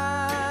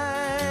mind.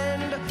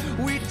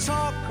 We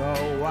talk a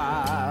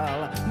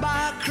while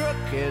by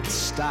crooked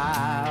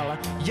style.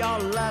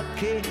 You're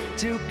lucky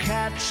to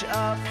catch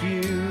a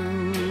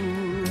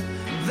few.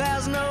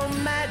 There's no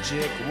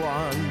magic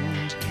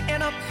wand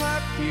in a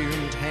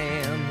perfumed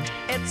hand.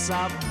 It's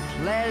a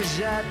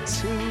pleasure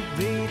to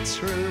be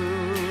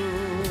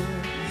true.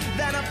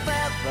 Then a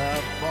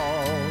feather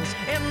falls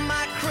in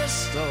my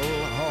crystal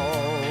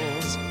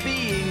halls,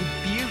 being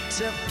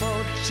beautiful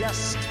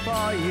just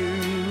for you.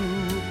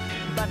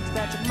 But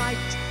that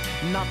might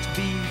not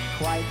be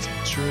quite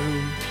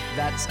true.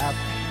 That's up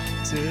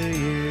to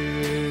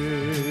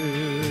you.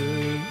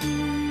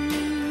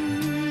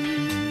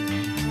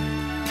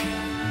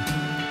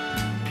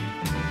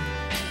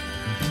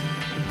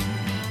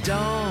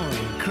 Dawn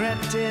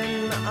crept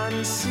in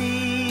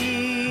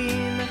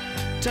unseen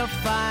to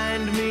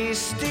find me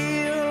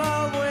still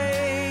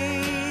awake.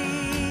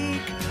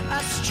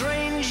 A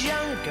strange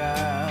young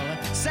girl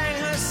sang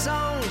her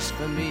songs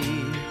for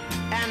me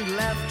and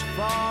left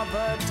for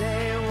the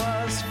day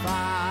was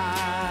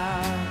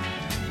far.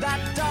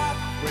 That dark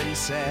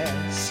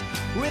princess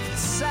with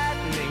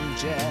saddening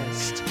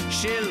jest,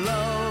 she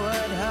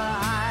lowered her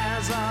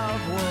eyes of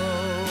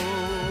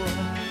woe,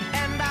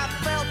 and I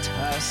felt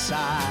her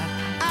sigh.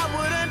 I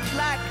wouldn't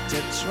like to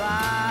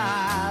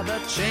try the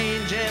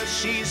changes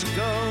she's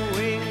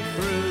going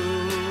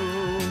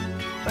through,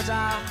 but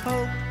I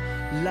hope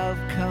love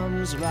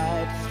comes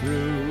right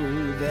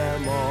through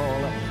them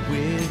all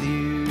with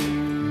you.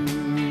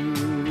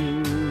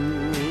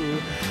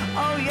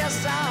 Oh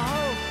yes, I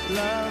hope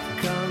love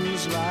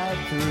comes right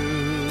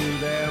through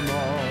them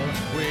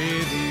all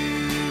with you.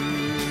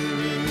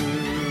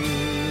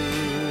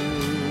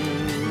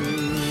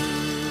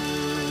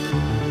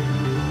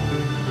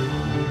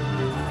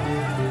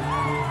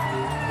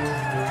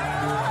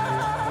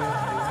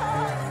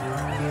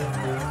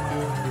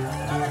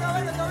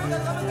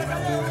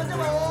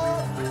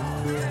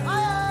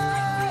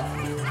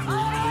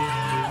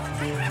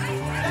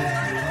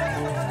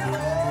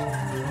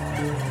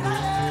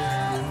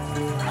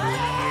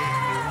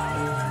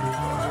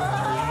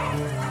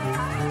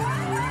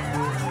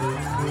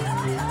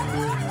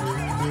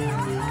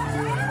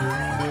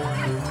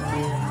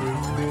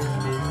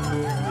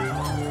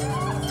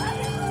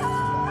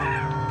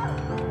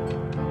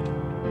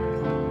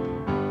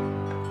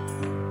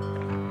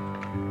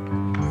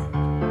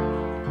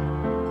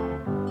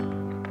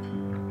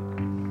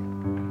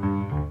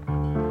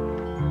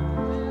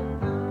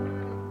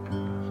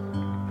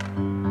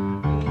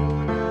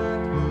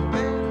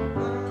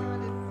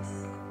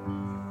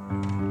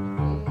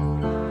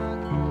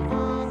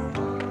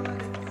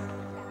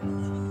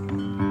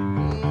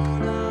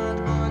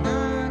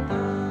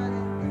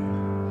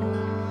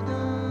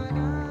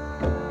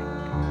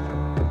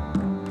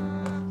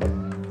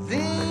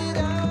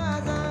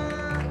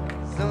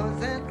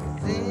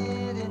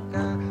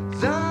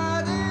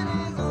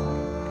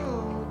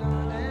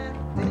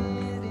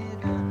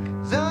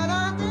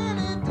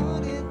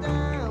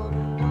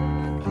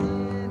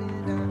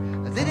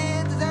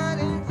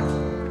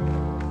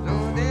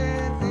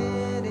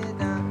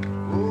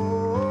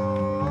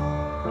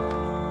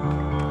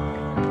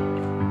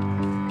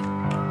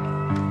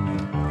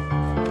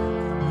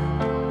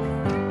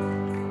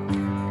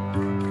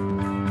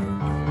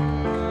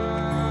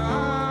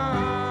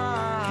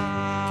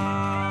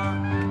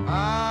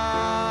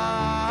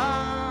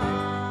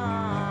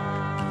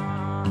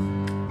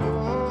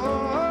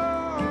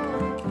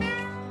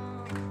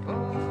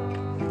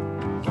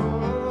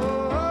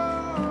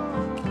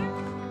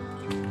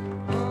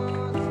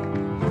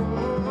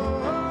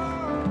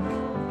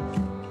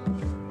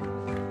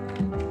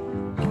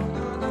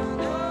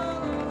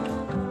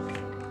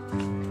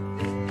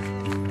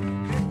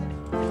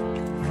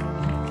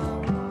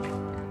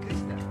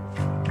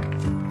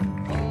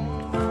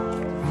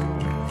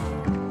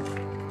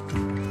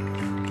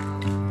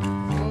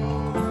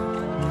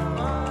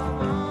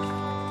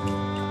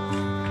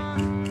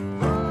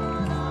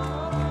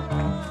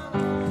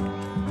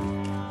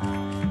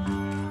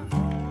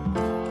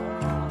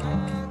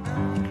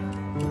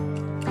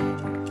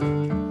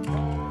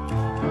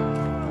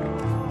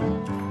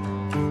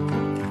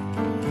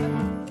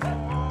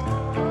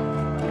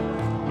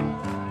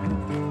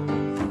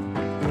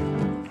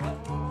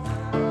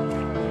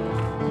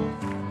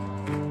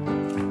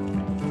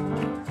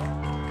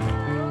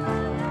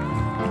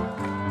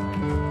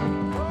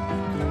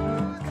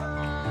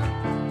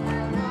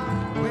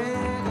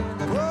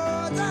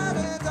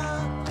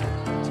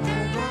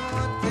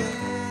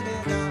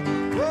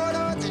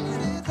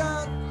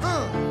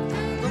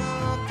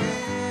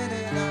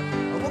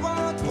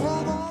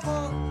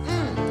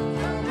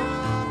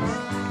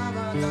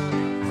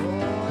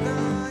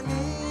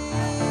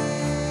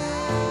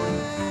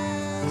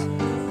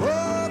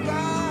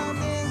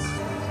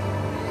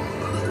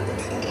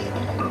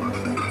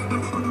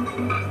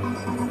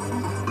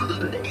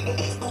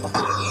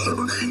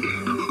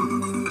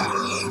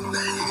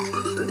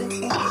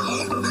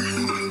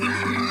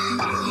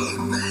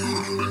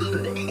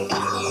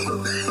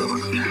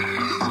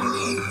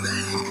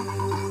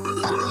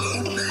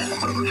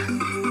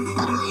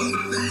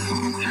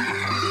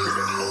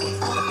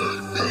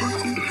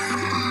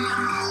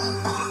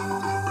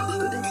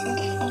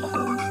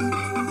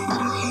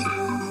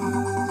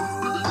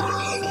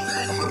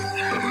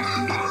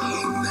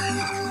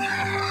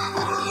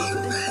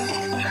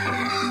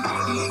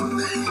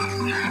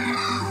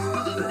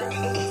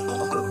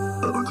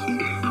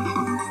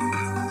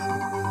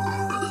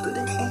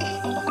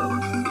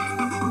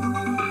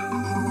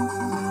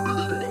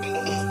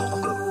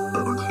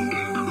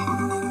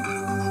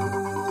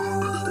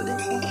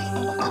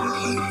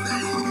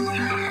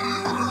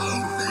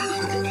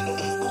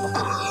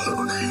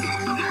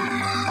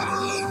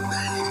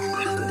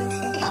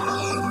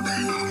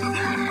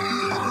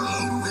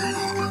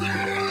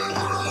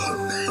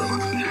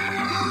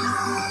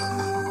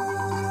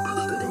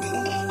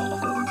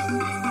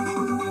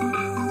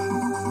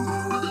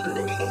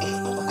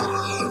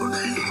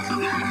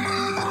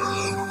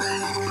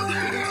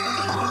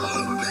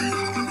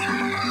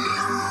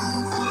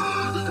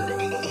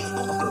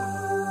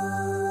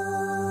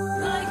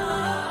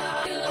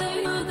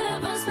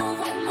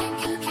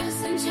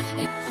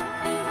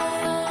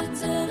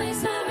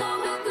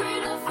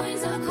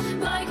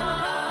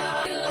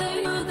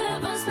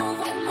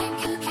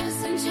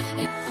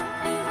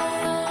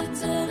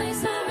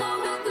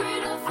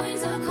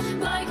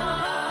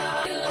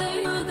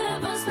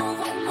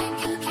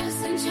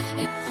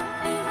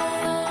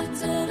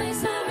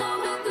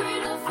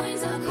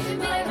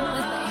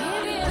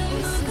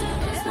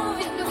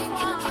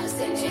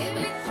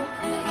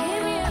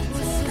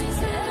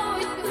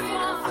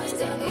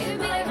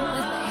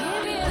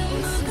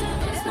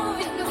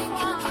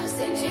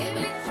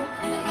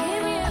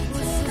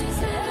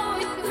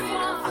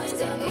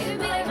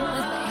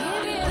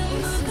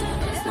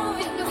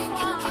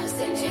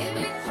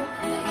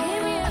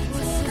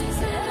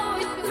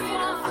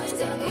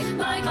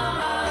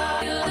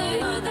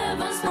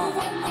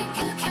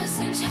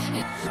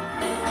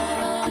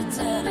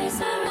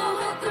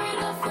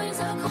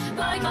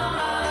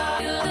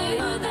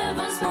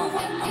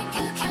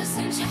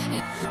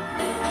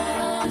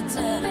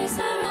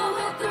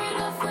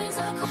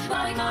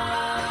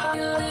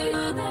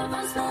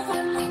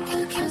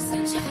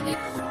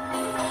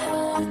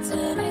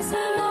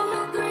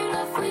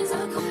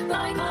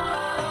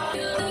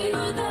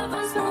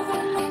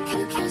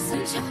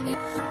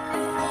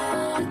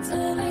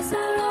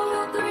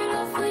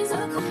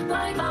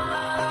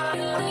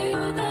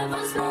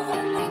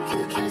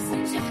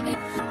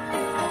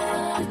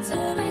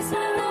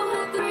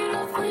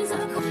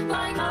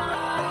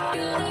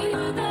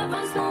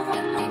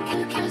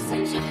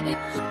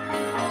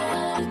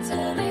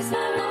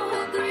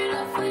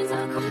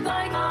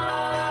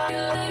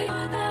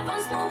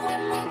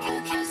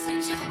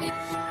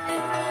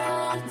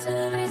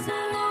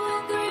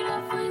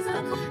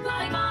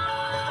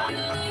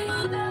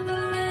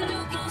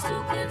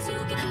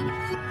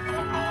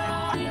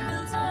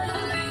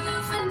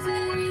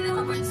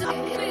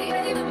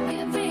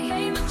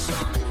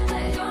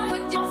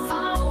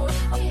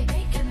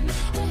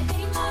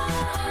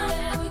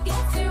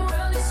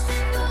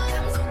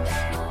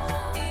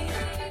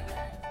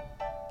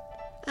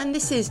 And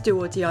this is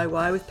Do or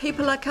DIY with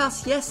people like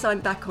us. Yes,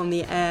 I'm back on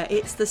the air.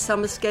 It's the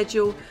summer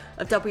schedule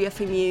of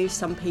WFMU.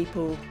 Some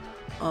people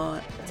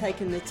are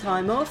taking the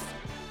time off.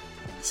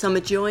 Some are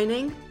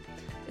joining.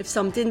 If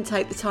some didn't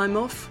take the time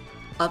off,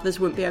 others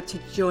wouldn't be able to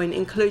join,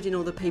 including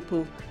all the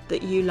people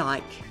that you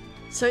like.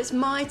 So it's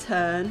my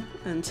turn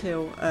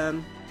until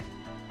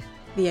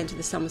the end of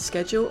the summer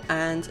schedule,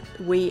 and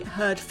we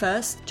heard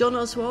first John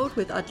Oswald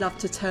with I'd Love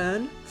to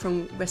Turn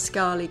from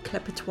Rescali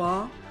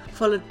Clepetoire,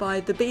 followed by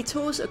the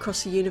Beatles,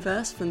 Across the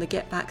Universe from the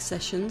Get Back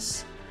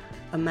sessions.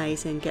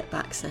 Amazing Get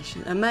Back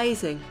session,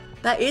 amazing.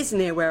 That is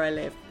near where I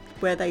live,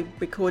 where they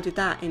recorded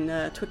that in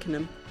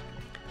Twickenham.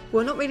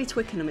 Well, not really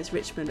Twickenham, it's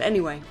Richmond.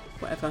 Anyway,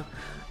 whatever.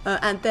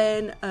 And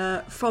then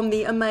from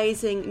the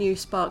amazing new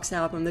Sparks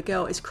album, The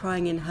Girl Is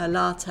Crying in Her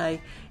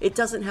Latte, It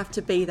Doesn't Have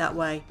to Be That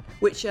Way,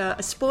 which,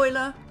 a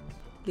spoiler,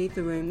 leave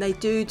the room. They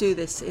do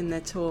this in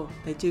their tour.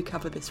 They do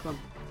cover this one.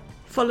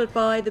 Followed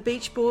by the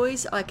Beach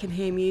Boys, I Can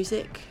Hear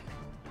Music.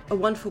 A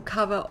wonderful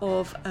cover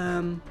of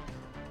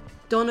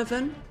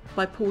Donovan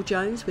by Paul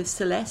Jones with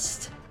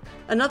Celeste.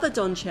 Another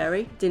Don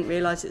Cherry, didn't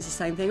realise it's the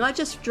same thing. I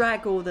just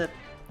drag all the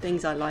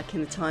things I like in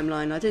the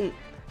timeline. I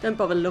don't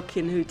bother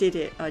looking who did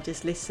it, I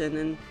just listen,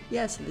 and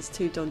yeah, so there's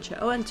two Don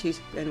Cherry, and two,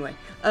 anyway.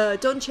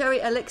 Don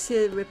Cherry,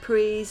 Elixir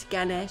Reprise,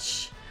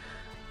 Ganesh,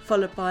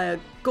 followed by a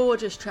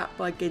gorgeous track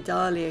by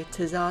Gedalia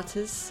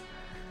Tezatas,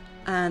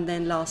 and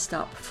then last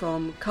up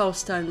from Carl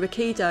Stone,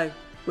 Rikido,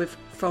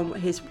 from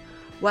his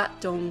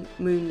Wat Dong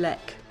Moon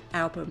Lek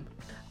album.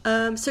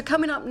 So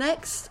coming up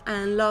next,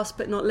 and last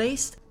but not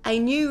least, a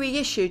new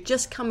reissue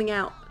just coming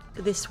out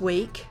this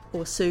week,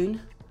 or soon,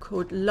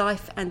 called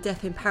Life and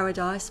Death in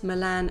Paradise,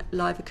 Milan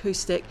Live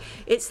Acoustic.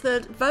 It's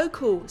the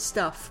vocal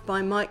stuff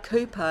by Mike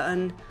Cooper,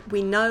 and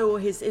we know all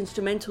his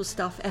instrumental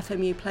stuff,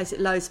 FMU plays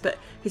it loads, but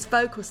his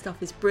vocal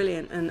stuff is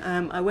brilliant. And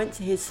I went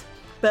to his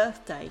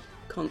birthday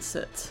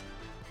concert,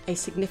 a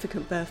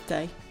significant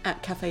birthday,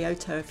 at Cafe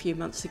Oto a few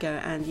months ago,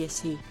 and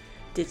yes, he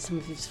did some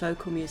of his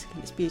vocal music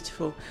and it's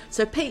beautiful.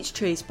 So Peach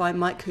Trees by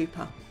Mike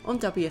Cooper on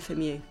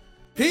WFMU.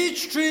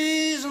 Peach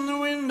trees and the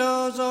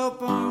windows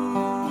open,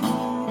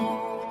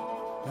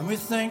 and we're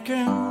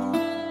thinking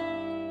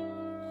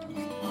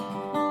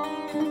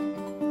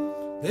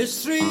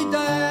this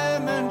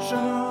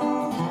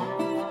three-dimensional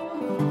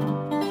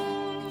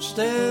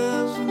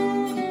stairs,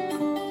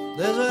 and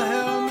there's a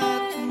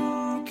helmet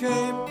and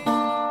cape,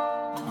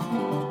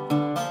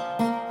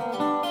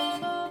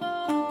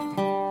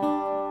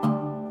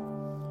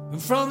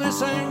 and from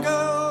this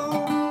angle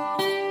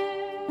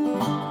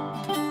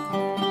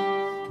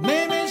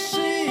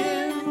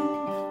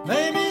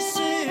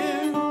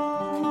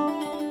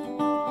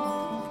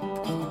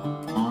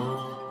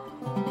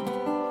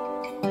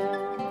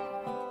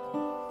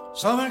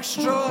some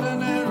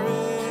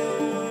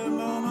extraordinary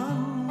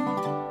moment.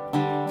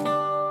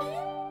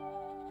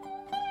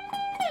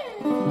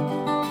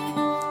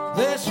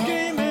 They're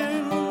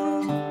scheming,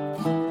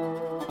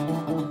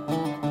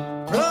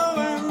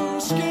 blowing,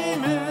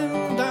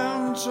 scheming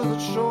down to the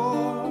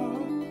shore,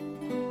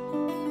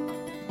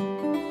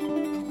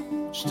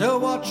 still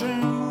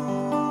watching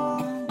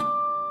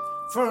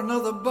for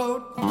another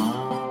boat.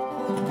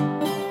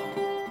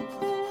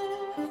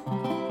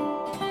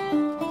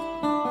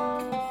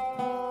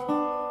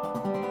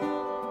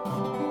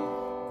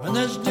 And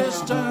there's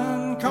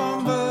distant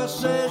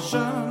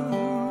conversation,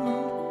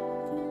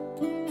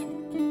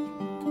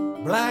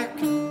 black,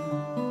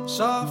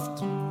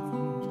 soft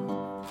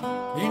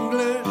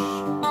English.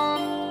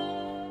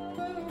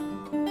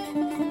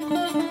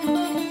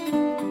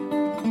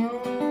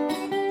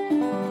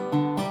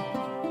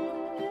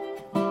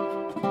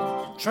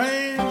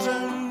 Trains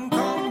and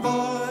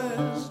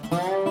convoys,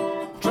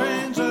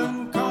 trains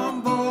and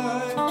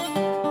convoys.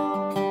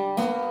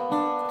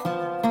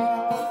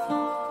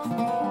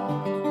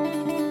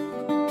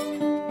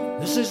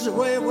 This is the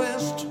way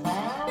west.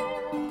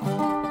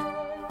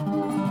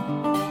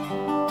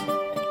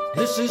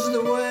 This is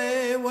the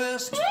way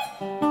west.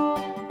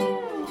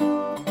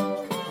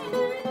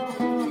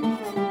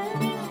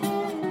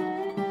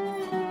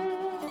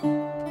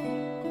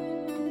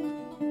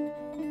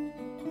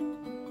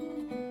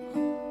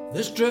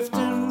 This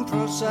drifting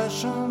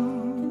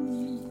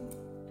procession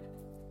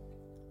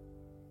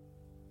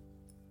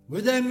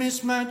with their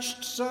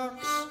mismatched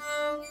socks,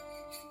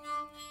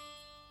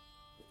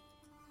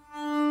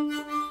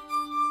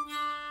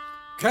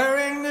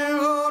 carrying their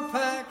load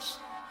packs,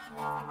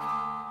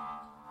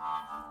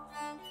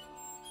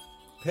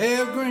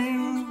 pale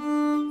green,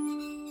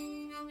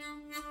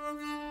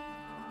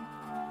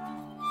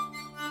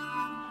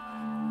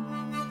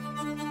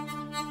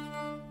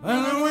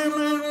 and the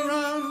women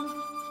run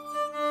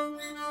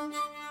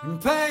in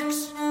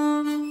packs,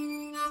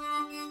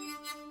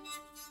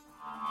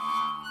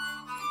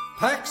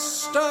 packs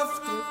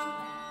stuffed with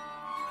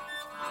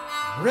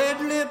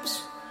red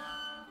lips,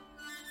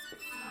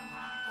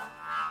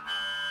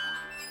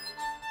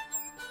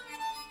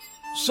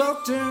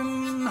 soaked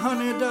in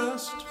honey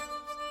dust.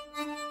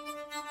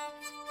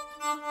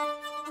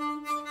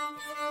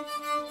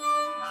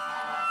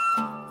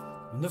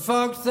 And the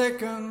fog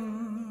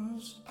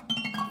thickens,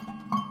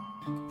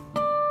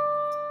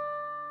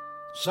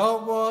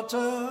 salt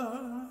water.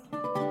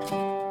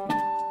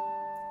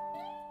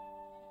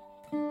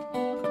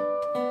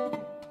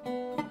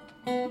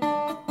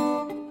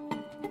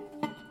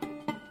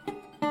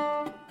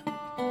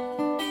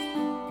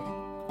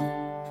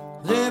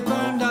 They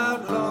burned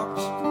out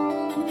locks,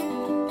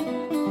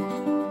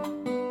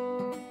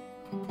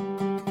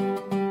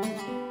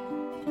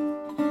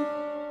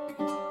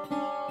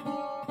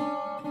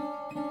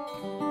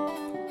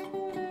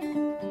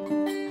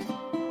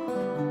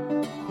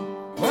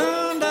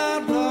 burned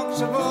out blocks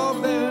have all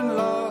been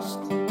lost.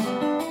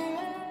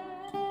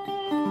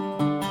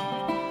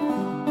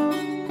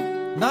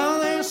 Now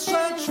they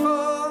search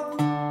for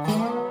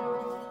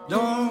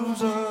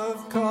domes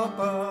of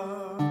copper,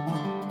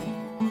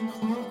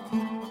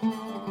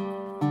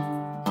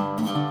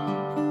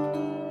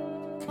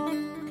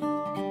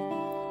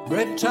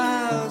 red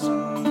tires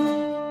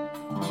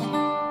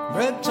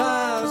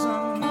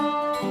and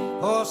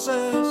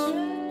horses.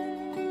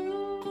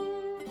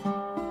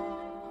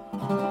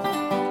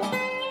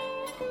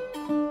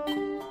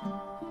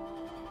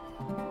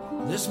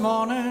 This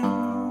morning,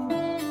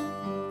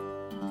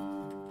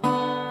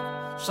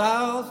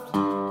 south,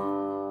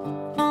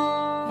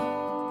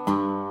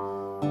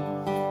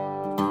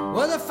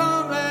 where the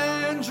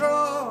farmlands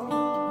roll,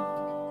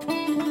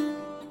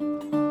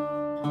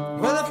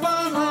 where the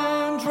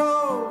farmlands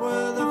roll,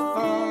 where the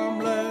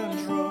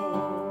farmlands roll.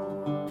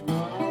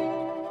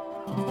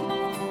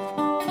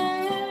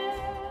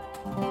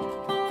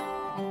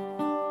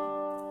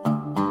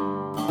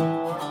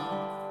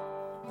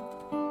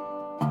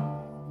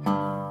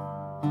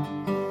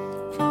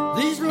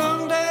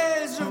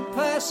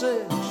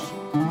 passage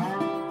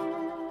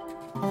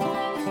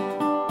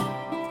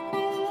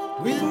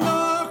with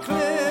no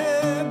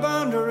clear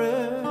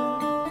boundary.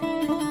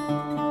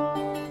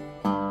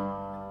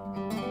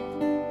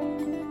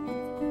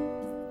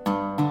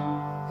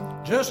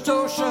 Just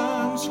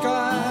ocean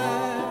sky,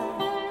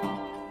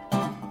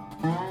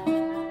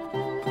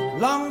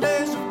 long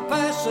days of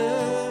passage.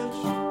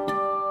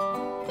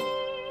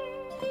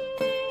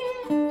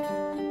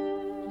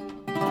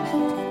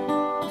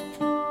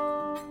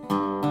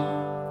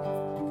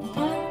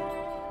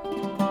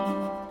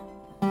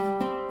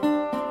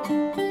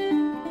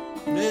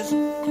 This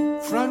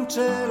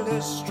frontier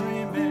is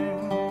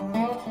streaming.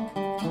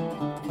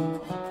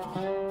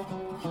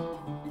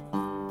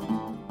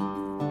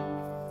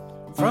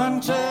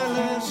 Frontier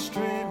is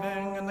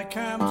streaming in the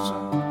camps.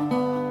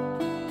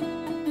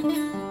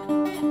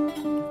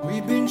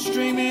 We've been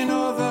streaming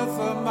over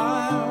for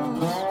miles.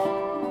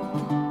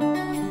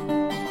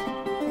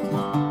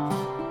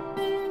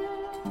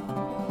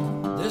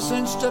 This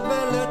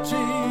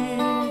instability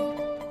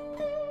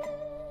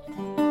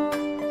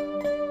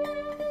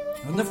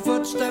and the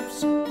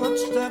footsteps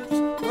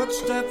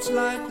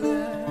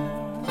lightly.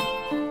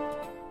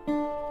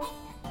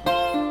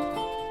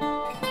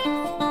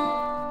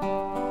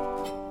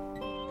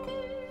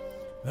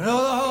 And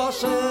all the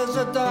horses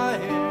are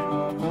dying.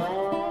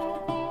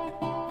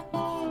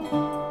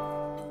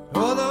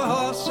 All the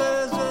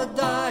horses are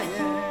dying.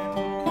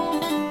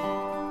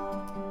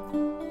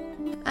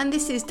 And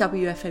this is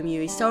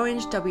WFMU East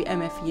Orange,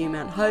 WMFU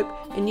Mount Hope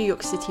in New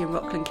York City and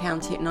Rockland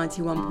County at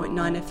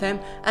 91.9 FM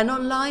and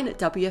online at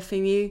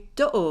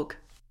WFMU.org.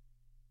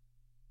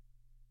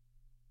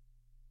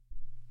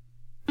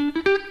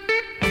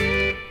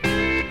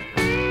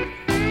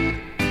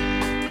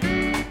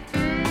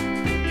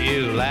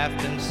 You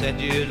laughed and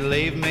said you'd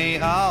leave me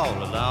all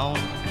alone.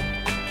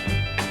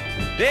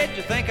 Did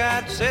you think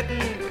I'd sit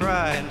and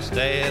cry and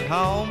stay at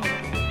home?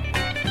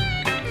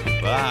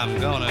 Well, I'm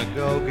gonna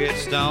go get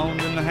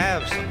stoned and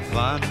have some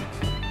fun.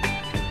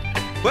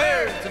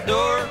 Where's the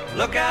door?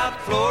 Look out,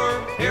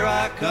 floor, here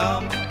I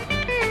come.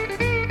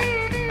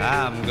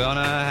 I'm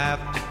gonna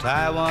have to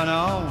tie one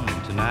on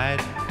tonight.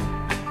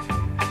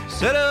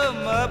 Sit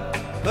 'em up,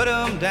 put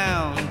 'em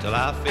down till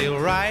I feel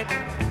right.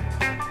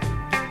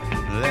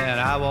 Then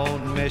I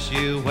won't miss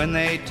you when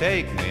they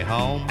take me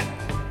home.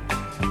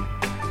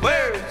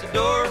 Where's the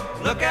door?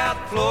 Look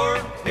out, floor,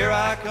 here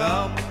I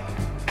come.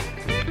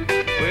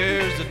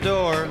 Where's the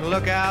door?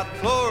 Look out,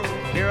 floor,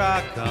 here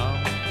I come.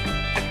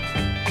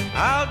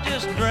 I'll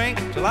just drink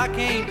till I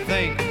can't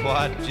think of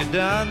what you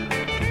done.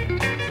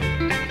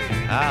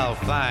 I'll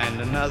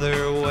find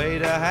another way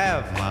to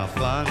have my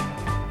fun.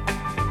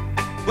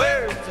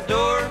 Where's the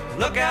door?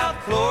 Look out,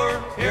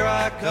 floor, here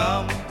I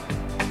come.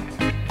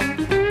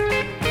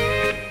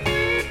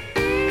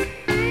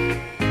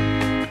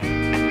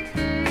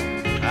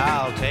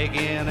 I'll take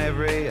in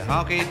every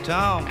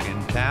honky-tonk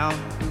in town.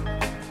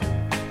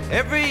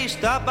 Every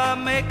stop I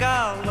make,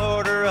 I'll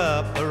order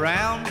up a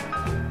round.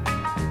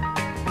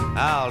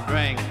 I'll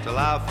drink till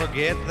I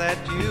forget that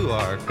you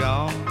are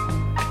gone.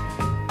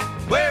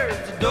 Where's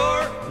the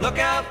door? Look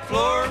out,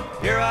 floor,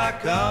 here I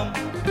come.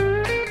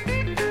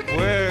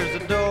 Where's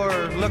the door?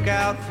 Look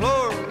out,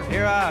 floor,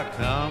 here I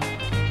come.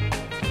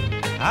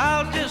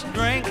 I'll just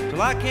drink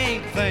till I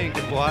can't think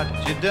of what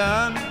you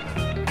done.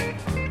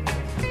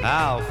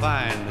 I'll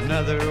find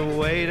another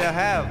way to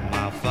have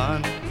my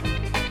fun.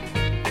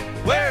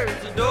 Where's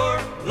the door?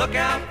 Look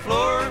out,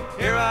 floor,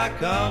 here I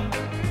come.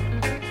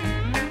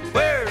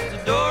 Where's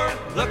the door?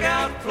 Look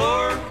out,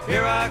 floor,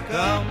 here I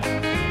come.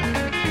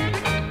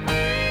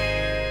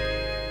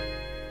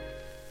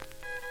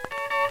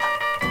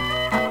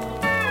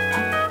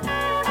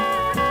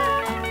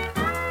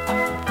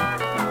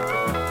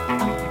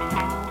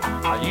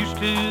 I used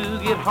to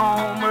get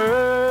home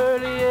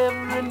early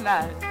every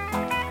night.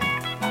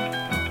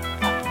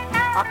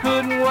 I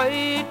couldn't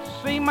wait to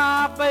see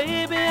my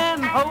baby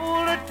and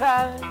hold her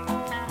tight.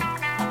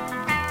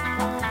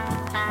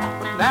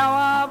 But now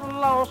I've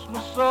lost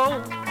my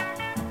soul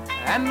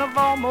and I've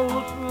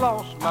almost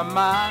lost my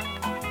mind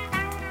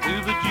to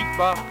the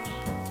jukebox,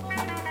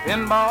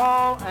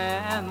 pinball,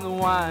 and the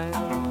wine.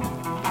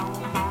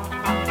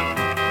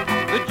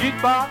 The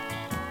jukebox,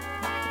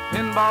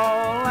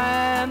 pinball,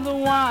 and the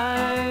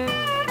wine.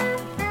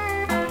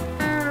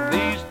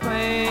 These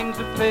things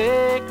have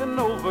taken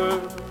over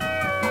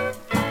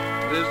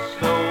this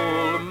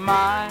soul of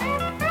mine.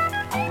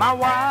 My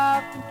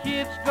wife and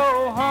kids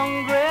go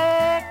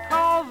hungry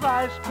 'cause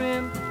I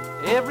spend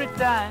every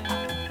dime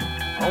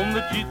on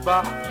the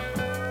jukebox,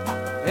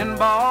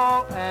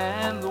 pinball,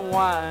 and the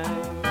wine.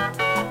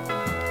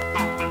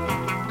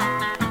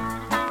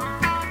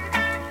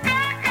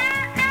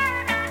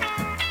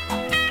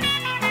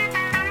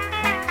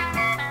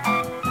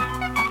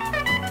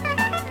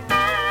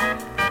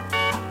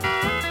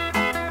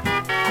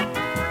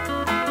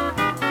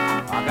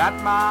 Got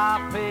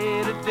my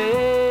pay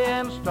today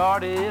and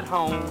started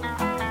home.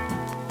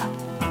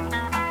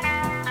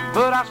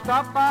 But I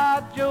stopped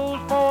by Joe's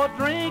for a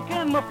drink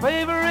and my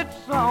favorite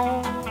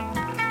song.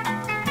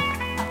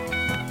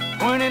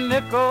 20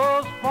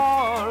 nickels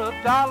for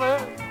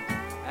 $1,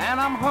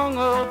 and I'm hung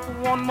up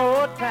one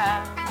more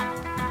time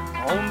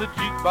on the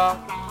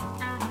jukebox,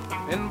 the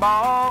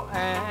pinball,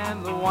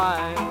 and the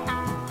wine.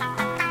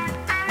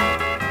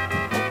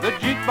 The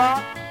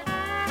jukebox, the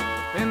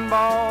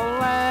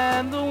pinball,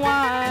 and the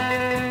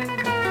wine.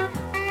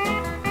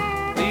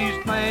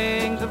 These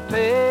things have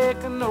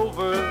taken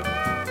over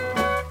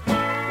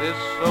this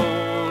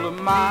soul of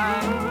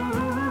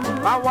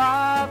mine. My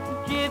wife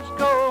and kids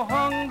go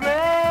hungry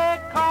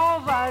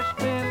 'cause I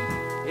spend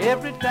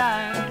every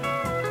dime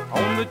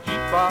on the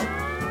jukebox,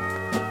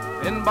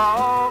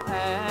 pinball,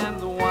 and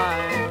the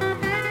wine.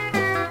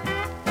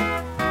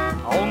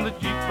 On the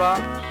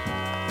jukebox,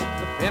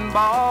 the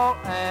pinball,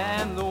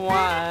 and the wine.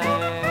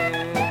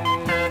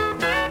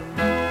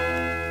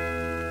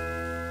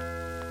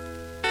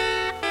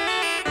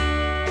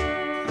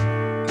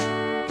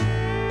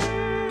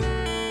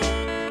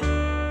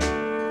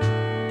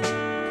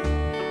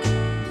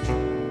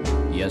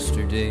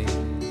 Yesterday,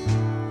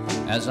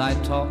 as I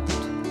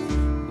talked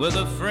with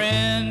a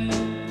friend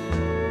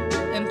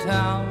in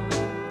town,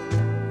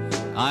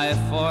 I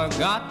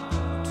forgot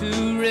to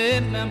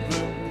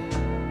remember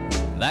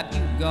that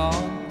you've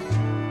gone.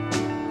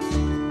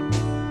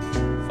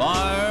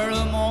 For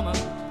a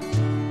moment,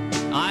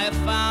 I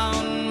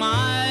found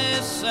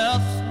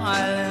myself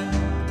smiling,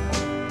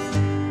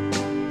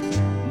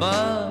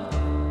 but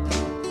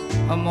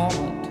a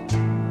moment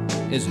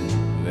isn't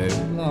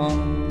very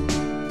long.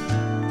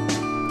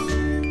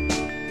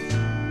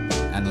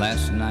 And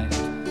last night,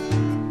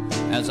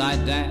 as I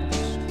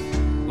danced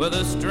with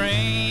a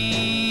stranger,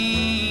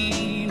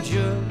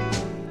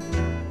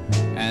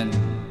 and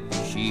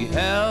she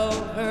held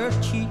her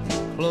cheek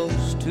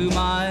close to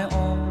my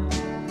own,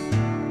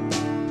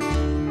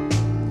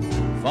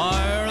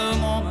 for a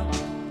moment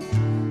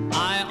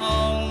I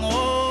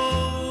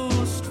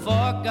almost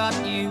forgot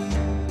you,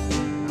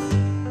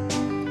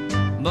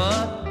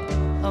 but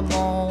a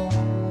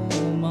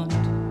moment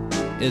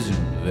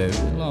isn't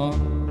very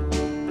long.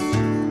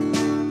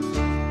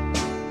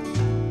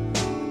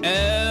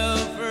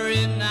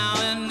 Every now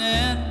and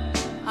then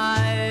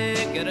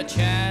I get a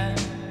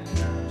chance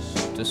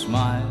to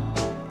smile,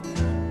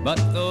 but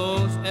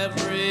those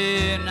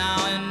every now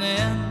and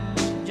then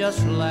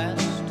just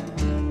last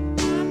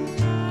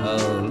a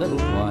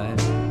little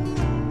while.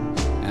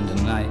 And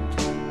tonight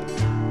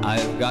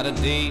I've got a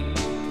date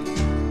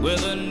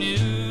with a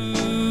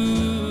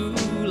new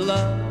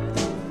love,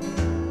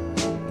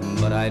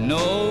 but I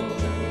know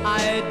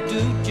I'd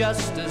do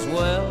just as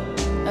well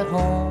at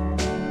home.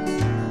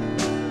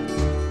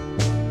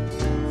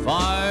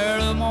 For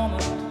a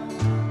moment,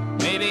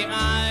 maybe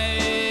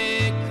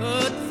I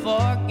could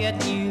forget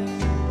you,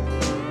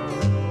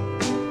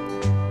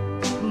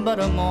 but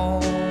a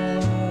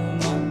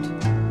moment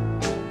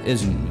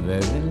isn't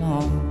very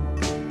long.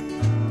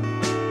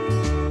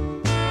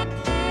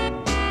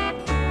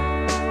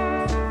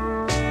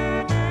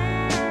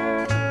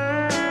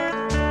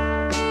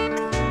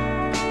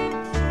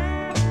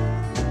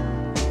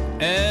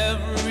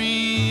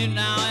 Every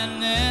now and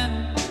then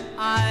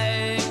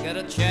I get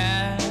a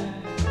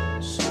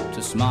chance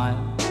to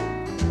smile,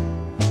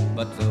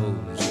 but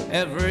those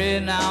every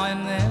now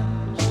and then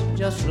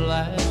just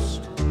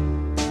last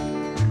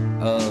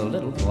a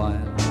little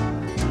while.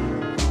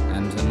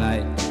 And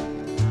tonight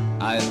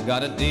I've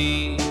got a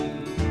deal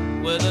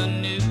with a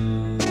new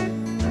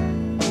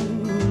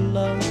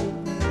love,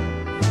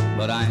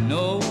 but I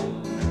know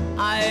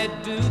I'd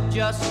do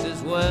just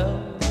as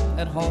well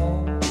at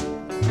home.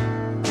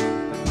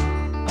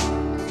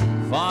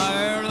 For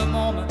a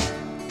moment,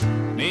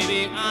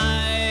 maybe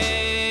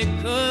I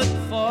could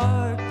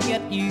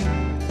forget you,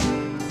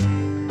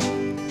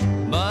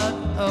 but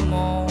a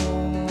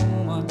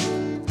moment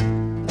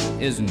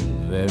isn't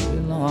very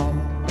long.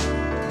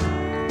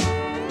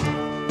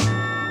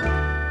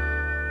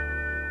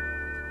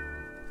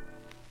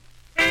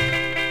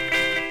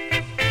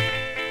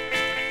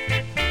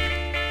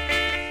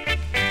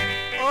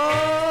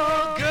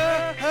 Oh,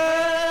 girl,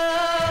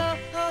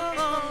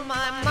 on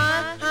my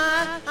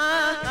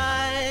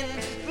mind,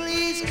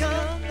 please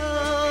come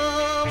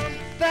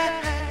back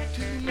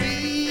to me.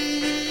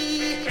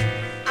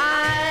 I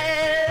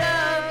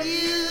love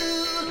you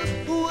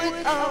with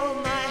all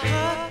my